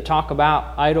Scriptures that talk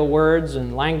about idle words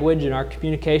and language and our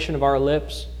communication of our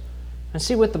lips, and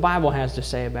see what the Bible has to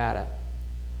say about it.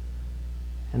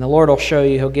 And the Lord will show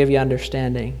you, He'll give you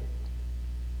understanding.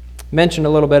 Mentioned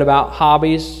a little bit about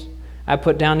hobbies. I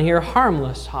put down here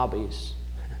harmless hobbies.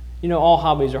 All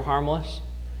hobbies are harmless.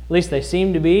 At least they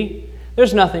seem to be.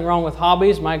 There's nothing wrong with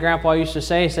hobbies. My grandpa used to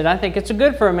say, he said, I think it's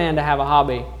good for a man to have a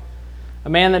hobby. A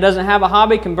man that doesn't have a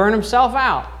hobby can burn himself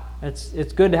out.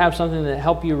 It's good to have something that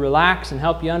help you relax and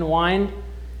help you unwind.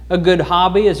 A good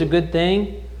hobby is a good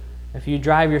thing. If you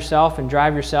drive yourself and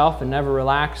never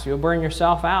relax, you'll burn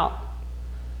yourself out.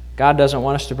 God doesn't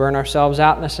want us to burn ourselves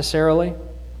out necessarily.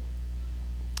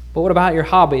 But what about your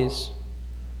hobbies?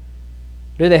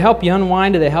 Do they help you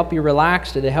unwind? Do they help you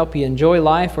relax? Do they help you enjoy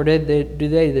life? Or do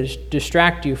they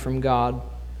distract you from God?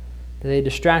 Do they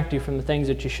distract you from the things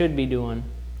that you should be doing?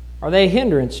 Are they a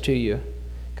hindrance to you?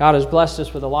 God has blessed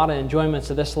us with a lot of enjoyments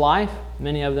of this life.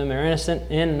 Many of them are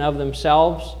innocent in and of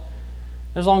themselves,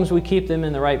 as long as we keep them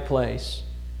in the right place.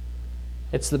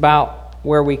 It's about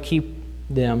where we keep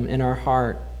them in our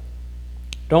heart.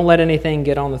 Don't let anything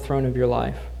get on the throne of your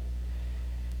life.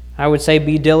 I would say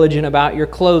be diligent about your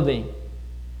clothing.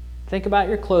 Think about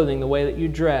your clothing, the way that you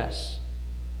dress.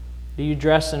 Do you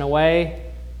dress in a way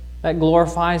that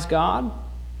glorifies God?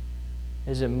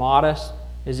 Is it modest?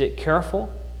 Is it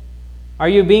careful? Are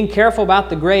you being careful about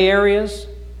the gray areas?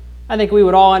 I think we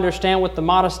would all understand what the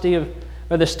modesty of,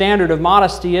 or the standard of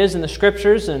modesty is in the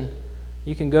Scriptures, and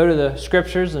you can go to the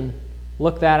Scriptures and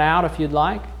look that out if you'd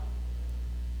like.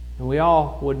 And we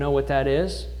all would know what that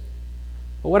is.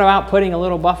 But what about putting a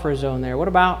little buffer zone there? What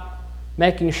about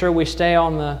making sure we stay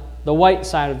on the white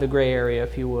side of the gray area,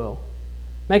 if you will?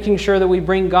 Making sure that we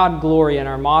bring God glory in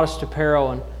our modest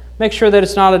apparel, and make sure that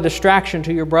it's not a distraction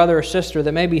to your brother or sister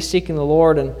that may be seeking the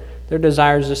Lord and their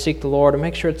desires to seek the Lord, and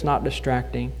make sure it's not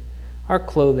distracting. Our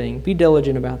clothing, be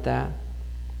diligent about that.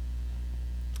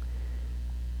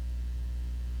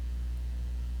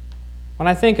 When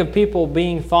I think of people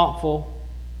being thoughtful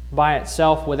by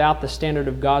itself without the standard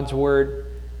of God's Word,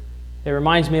 it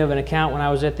reminds me of an account when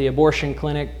I was at the abortion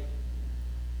clinic.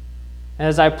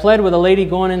 As I pled with a lady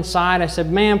going inside, I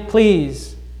said, "Ma'am,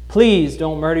 please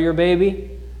don't murder your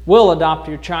baby. We'll adopt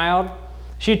your child."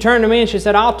 She turned to me and she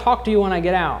said, "I'll talk to you when I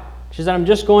get out." She said, "I'm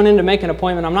just going in to make an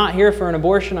appointment. I'm not here for an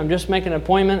abortion. I'm just making an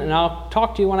appointment, and I'll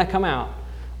talk to you when I come out."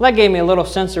 Well, that gave me a little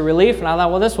sense of relief, and I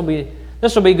thought, well, this will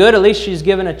be good. At least she's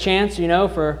given a chance,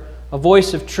 for a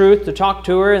voice of truth to talk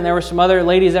to her. And there were some other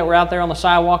ladies that were out there on the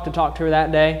sidewalk to talk to her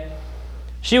that day.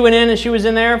 She went in, and she was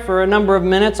in there for a number of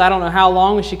minutes. I don't know how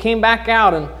long. And she came back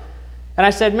out, and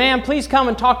I said, "Ma'am, please come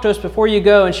and talk to us before you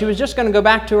go." And she was just going to go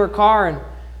back to her car, and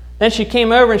then she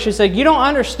came over and she said, "You don't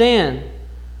understand."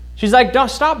 She's like, "Don't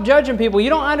stop judging people.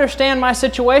 You don't understand my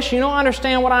situation. You don't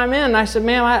understand what I'm in." And I said,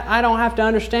 "Ma'am, I don't have to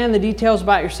understand the details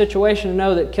about your situation to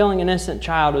know that killing an innocent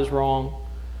child is wrong.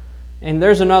 And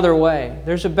there's another way.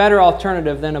 There's a better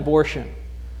alternative than abortion."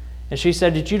 And she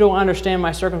said, "That you don't understand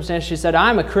my circumstance." She said,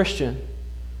 "I'm a Christian.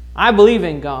 I believe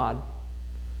in God.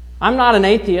 I'm not an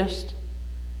atheist.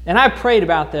 And I prayed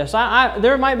about this.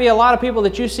 There might be a lot of people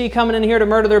that you see coming in here to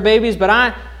murder their babies, but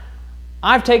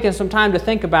I've taken some time to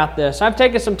think about this. I've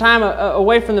taken some time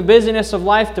away from the busyness of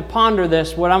life to ponder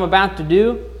this, what I'm about to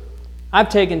do. I've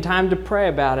taken time to pray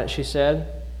about it," she said.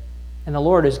 "And the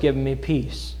Lord has given me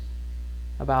peace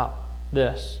about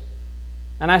this."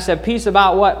 And I said, "Peace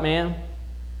about what, ma'am?"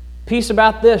 "Peace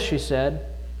about this," she said.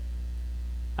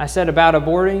 I said, "About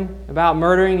aborting, about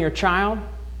murdering your child?"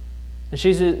 And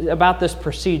she said, "About this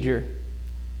procedure."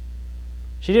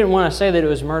 She didn't want to say that it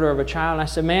was murder of a child. And I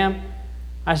said, "Ma'am,"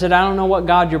 I said, "I don't know what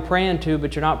God you're praying to,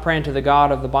 but you're not praying to the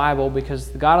God of the Bible, because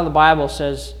the God of the Bible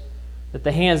says that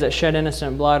the hands that shed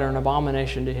innocent blood are an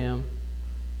abomination to Him."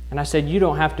 And I said, "You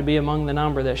don't have to be among the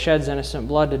number that sheds innocent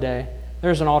blood today.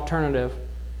 There's an alternative."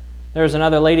 There was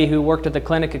another lady who worked at the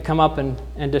clinic had come up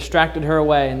and distracted her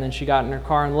away, and then she got in her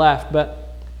car and left.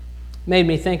 But it made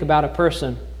me think about a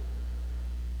person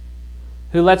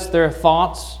who lets their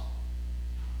thoughts,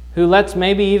 who lets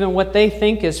maybe even what they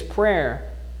think is prayer,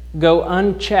 go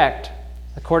unchecked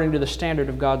according to the standard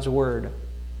of God's Word.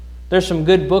 There's some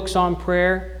good books on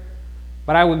prayer,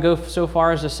 but I would go so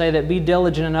far as to say that be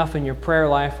diligent enough in your prayer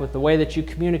life with the way that you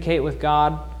communicate with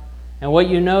God and what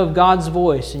you know of God's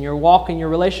voice and your walk in your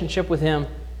relationship with Him.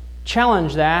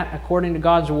 Challenge that according to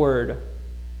God's Word.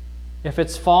 If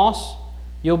it's false,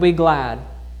 you'll be glad.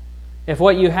 If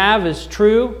what you have is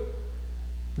true,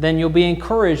 then you'll be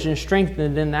encouraged and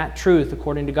strengthened in that truth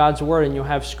according to God's Word, and you'll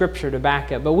have Scripture to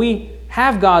back it. But we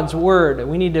have God's Word.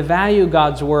 We need to value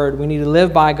God's Word. We need to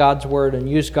live by God's Word and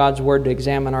use God's Word to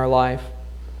examine our life.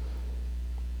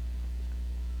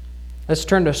 Let's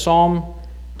turn to Psalm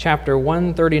chapter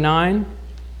 139.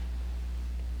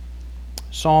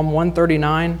 Psalm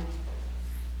 139.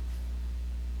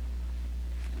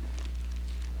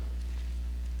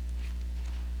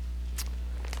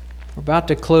 We're about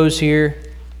to close here.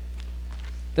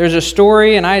 There's a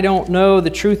story, and I don't know the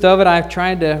truth of it. I've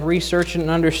tried to research it and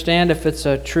understand if it's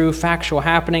a true factual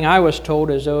happening. I was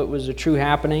told as though it was a true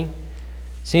happening.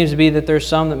 It seems to be that there's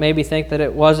some that maybe think that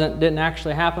it didn't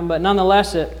actually happen, but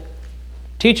nonetheless it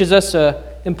teaches us an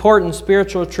important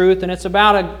spiritual truth, and it's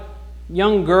about a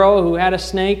young girl who had a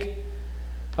snake,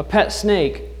 a pet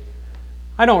snake.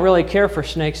 I don't really care for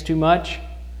snakes too much.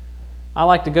 I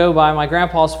like to go by my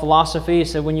grandpa's philosophy. He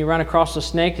said, when you run across a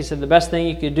snake, he said, the best thing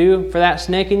you could do for that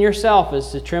snake and yourself is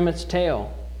to trim its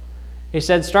tail. He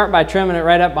said, start by trimming it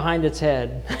right up behind its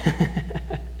head.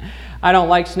 I don't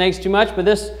like snakes too much, but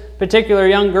this particular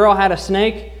young girl had a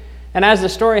snake, and as the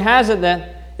story has it,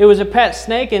 that it was a pet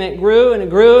snake, and it grew,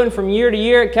 and from year to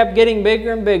year it kept getting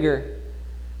bigger and bigger.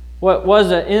 What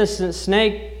was an innocent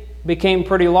snake became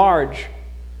pretty large.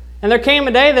 And there came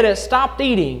a day that it stopped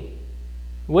eating.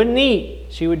 Wouldn't eat.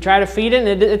 She would try to feed it,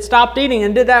 and it stopped eating,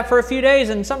 and did that for a few days.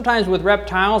 And sometimes with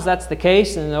reptiles, that's the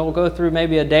case, and they'll go through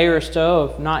maybe a day or so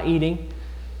of not eating.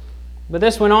 But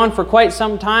this went on for quite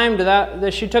some time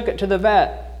that she took it to the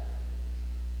vet.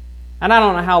 And I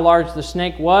don't know how large the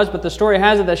snake was, but the story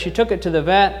has it that she took it to the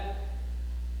vet,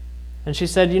 and she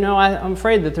said, I'm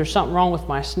afraid that there's something wrong with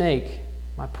my snake.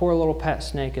 My poor little pet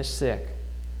snake is sick.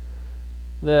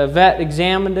 The vet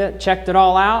examined it, checked it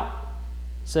all out,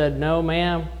 said, no,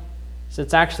 ma'am. Said,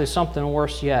 it's actually something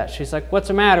worse yet. She's like, what's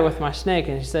the matter with my snake?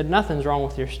 And he said, nothing's wrong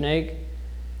with your snake.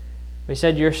 He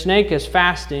said, your snake is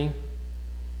fasting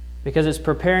because it's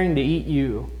preparing to eat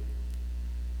you.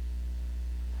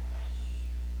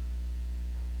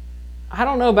 I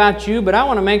don't know about you, but I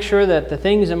want to make sure that the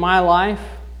things in my life,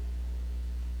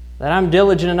 that I'm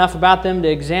diligent enough about them to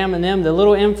examine them, the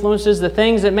little influences, the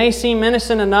things that may seem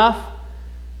innocent enough,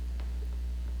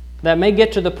 that may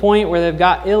get to the point where they've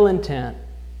got ill intent.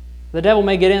 The devil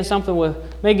may get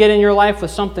in your life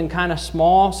with something kind of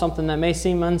small, something that may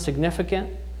seem insignificant,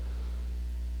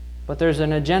 but there's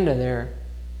an agenda there.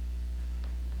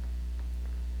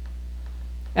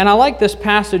 And I like this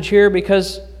passage here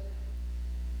because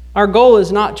our goal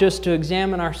is not just to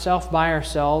examine ourselves by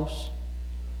ourselves,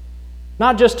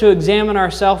 not just to examine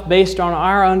ourselves based on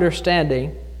our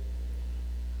understanding,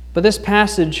 but this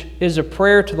passage is a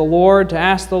prayer to the Lord to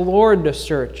ask the Lord to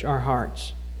search our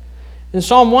hearts. In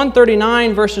Psalm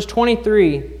 139, verses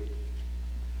 23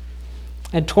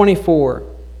 and 24,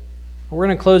 we're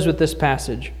going to close with this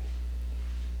passage.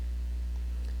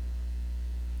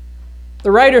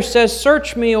 The writer says,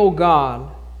 "Search me, O God,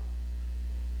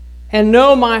 and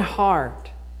know my heart.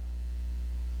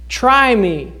 Try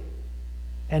me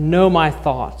and know my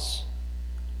thoughts,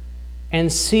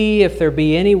 and see if there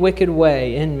be any wicked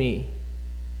way in me,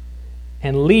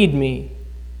 and lead me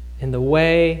in the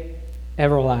way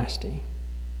everlasting."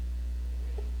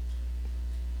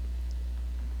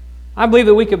 I believe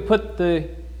that we could put the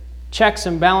checks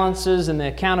and balances and the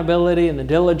accountability and the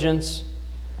diligence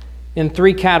in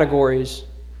three categories.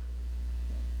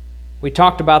 We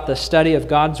talked about the study of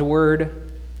God's Word.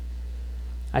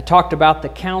 I talked about the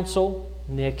counsel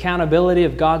and the accountability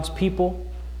of God's people.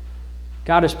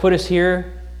 God has put us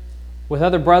here with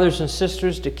other brothers and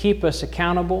sisters to keep us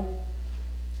accountable.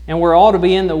 And we're all to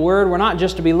be in the Word. We're not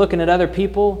just to be looking at other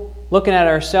people, looking at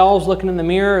ourselves, looking in the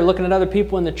mirror, or looking at other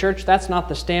people in the church. That's not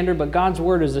the standard, but God's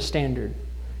Word is the standard.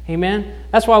 Amen?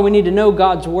 That's why we need to know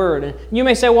God's Word. And you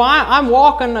may say, well, I'm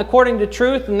walking according to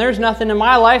truth, and there's nothing in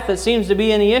my life that seems to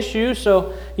be any issue,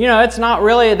 so, it's not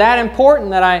really that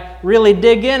important that I really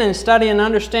dig in and study and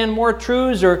understand more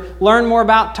truths or learn more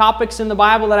about topics in the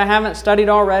Bible that I haven't studied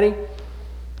already.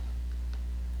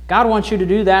 God wants you to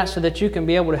do that so that you can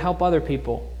be able to help other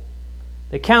people.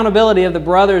 The accountability of the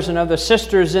brothers and of the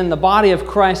sisters in the body of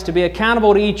Christ to be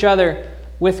accountable to each other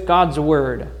with God's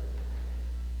Word.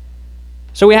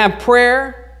 So we have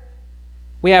prayer,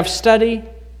 we have study,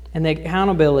 and the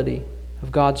accountability of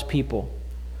God's people.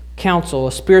 Counsel,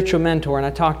 a spiritual mentor, and I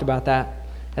talked about that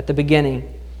at the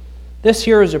beginning. This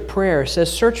here is a prayer. It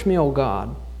says, "Search me, O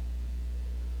God."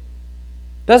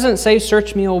 It doesn't say,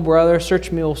 "Search me, O brother,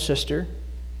 search me, O sister."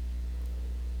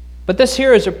 But this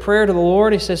here is a prayer to the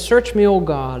Lord. He says, "Search me, O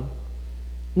God.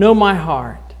 Know my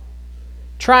heart.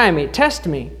 Try me, test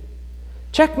me,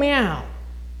 check me out.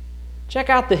 Check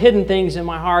out the hidden things in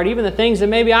my heart, even the things that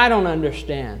maybe I don't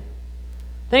understand.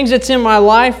 Things that's in my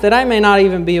life that I may not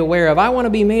even be aware of. I want to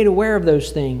be made aware of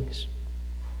those things."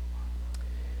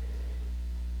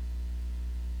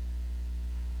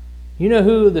 You know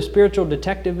who the spiritual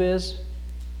detective is?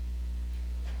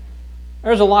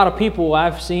 There's a lot of people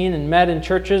I've seen and met in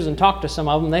churches and talked to some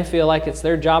of them. They feel like it's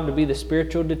their job to be the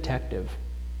spiritual detective.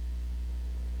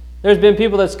 There's been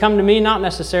people that's come to me, not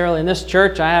necessarily in this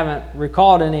church. I haven't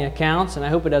recalled any accounts, and I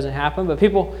hope it doesn't happen. But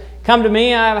people come to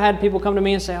me. I've had people come to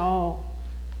me and say, "Oh,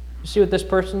 you see what this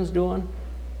person's doing?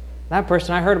 That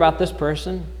person, I heard about this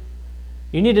person.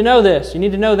 You need to know this. You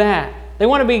need to know that." They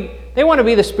want to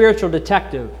be the spiritual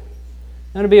detective.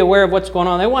 They want to be aware of what's going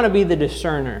on. They want to be the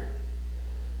discerner.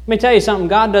 Let me tell you something.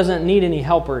 God doesn't need any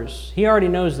helpers. He already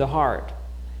knows the heart.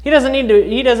 He doesn't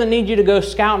need you to go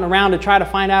scouting around to try to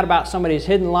find out about somebody's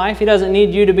hidden life. He doesn't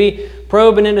need you to be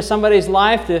probing into somebody's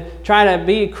life to try to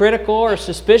be critical or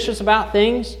suspicious about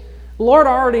things. The Lord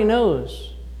already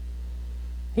knows.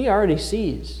 He already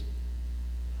sees.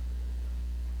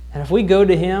 And if we go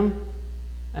to Him,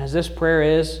 as this prayer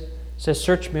is, says,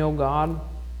 "Search me, O God,"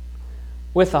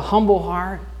 with a humble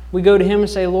heart, we go to Him and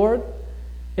say, "Lord,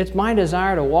 it's my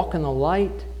desire to walk in the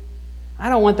light. I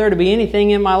don't want there to be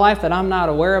anything in my life that I'm not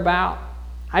aware about.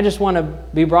 I just want to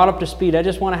be brought up to speed. I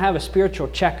just want to have a spiritual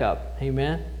checkup."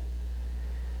 Amen.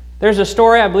 There's a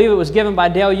story, I believe it was given by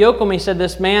Dale Yoakum. He said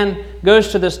this man goes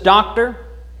to this doctor,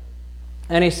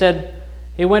 and he said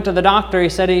he went to the doctor. He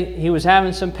said he was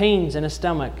having some pains in his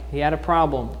stomach. He had a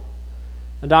problem.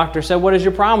 The doctor said, "What is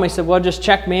your problem?" He said, "Well, just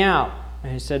check me out."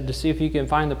 And he said, "To see if you can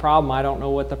find the problem. I don't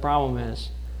know what the problem is."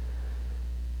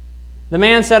 The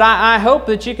man said, I hope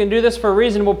that you can do this for a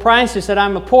reasonable price." He said,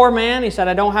 "I'm a poor man." He said,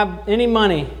 "I don't have any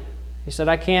money." He said,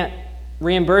 "I can't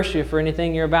reimburse you for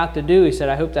anything you're about to do." He said,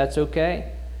 "I hope that's okay."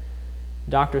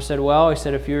 The doctor said, "Well," he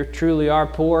said, "if you truly are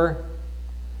poor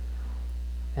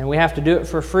and we have to do it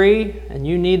for free and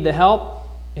you need the help,"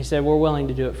 he said, "we're willing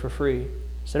to do it for free." He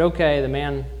said, "Okay." The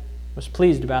man was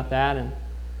pleased about that and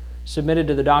submitted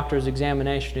to the doctor's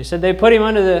examination. He said they put him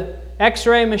under the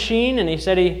x-ray machine, and he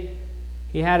said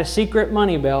he had a secret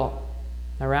money belt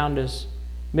around his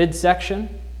midsection.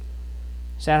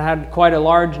 said it had quite a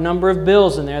large number of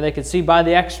bills in there. They could see by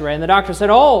the x-ray. And the doctor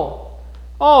said,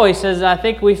 he says, I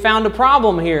think we found a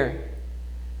problem here.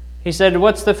 He said,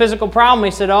 what's the physical problem?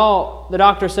 He said, the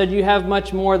doctor said, you have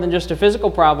much more than just a physical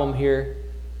problem here.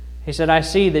 He said, I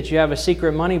see that you have a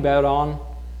secret money belt on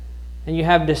and you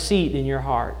have deceit in your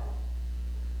heart.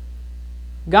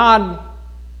 God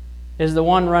is the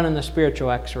one running the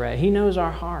spiritual x-ray. He knows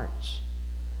our hearts.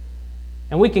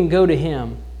 And we can go to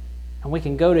Him and we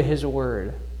can go to His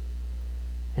Word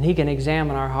and He can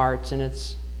examine our hearts, and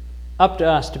it's up to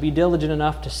us to be diligent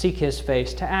enough to seek His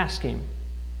face, to ask Him.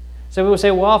 Some people say,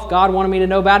 well, if God wanted me to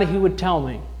know about it, He would tell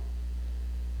me.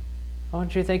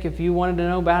 Don't you think if you wanted to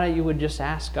know about it, you would just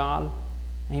ask God?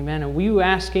 Amen. And will you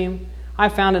ask Him? I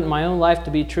found it in my own life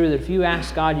to be true that if you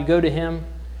ask God, you go to Him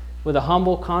with a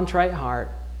humble, contrite heart.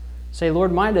 Say,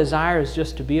 Lord, my desire is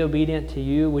just to be obedient to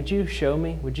You. Would You show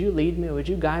me? Would You lead me? Would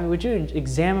You guide me? Would You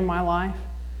examine my life?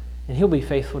 And He'll be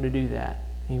faithful to do that.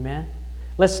 Amen.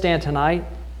 Let's stand tonight.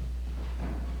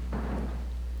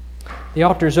 The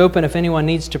altar is open if anyone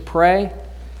needs to pray.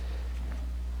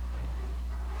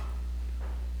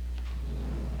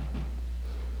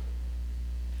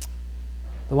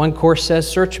 The one course says,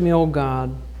 search me, O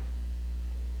God.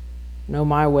 Know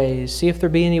my ways. See if there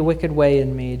be any wicked way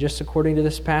in me, just according to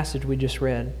this passage we just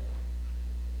read.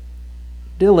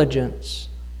 Diligence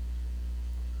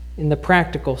in the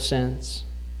practical sense.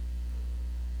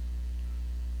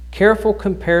 Careful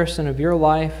comparison of your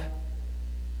life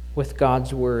with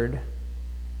God's Word.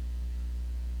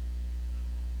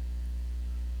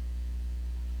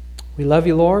 We love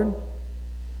You, Lord.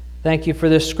 Thank You for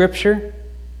this scripture.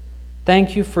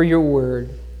 Thank You for Your Word.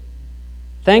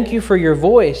 Thank You for Your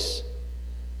voice.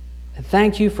 And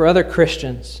thank You for other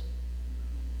Christians.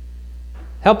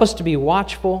 Help us to be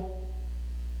watchful.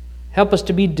 Help us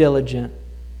to be diligent,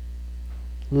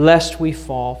 lest we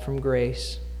fall from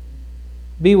grace.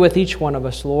 Be with each one of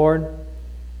us, Lord.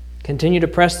 Continue to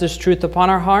press this truth upon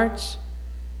our hearts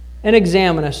and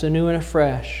examine us anew and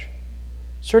afresh.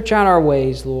 Search out our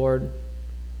ways, Lord.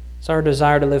 It's our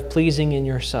desire to live pleasing in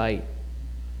Your sight.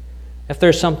 If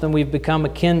there's something we've become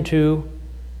akin to,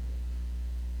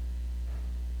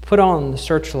 put on the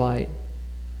searchlight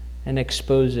and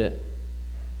expose it.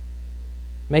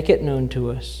 Make it known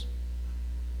to us.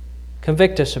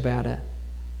 Convict us about it.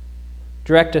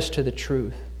 Direct us to the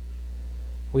truth.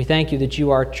 We thank You that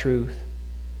You are truth,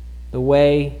 the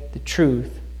way, the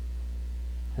truth,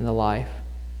 and the life.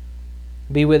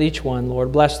 Be with each one,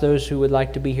 Lord. Bless those who would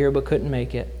like to be here but couldn't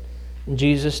make it. In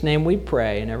Jesus' name we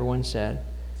pray. And everyone said,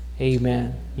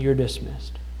 Amen. You're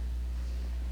dismissed.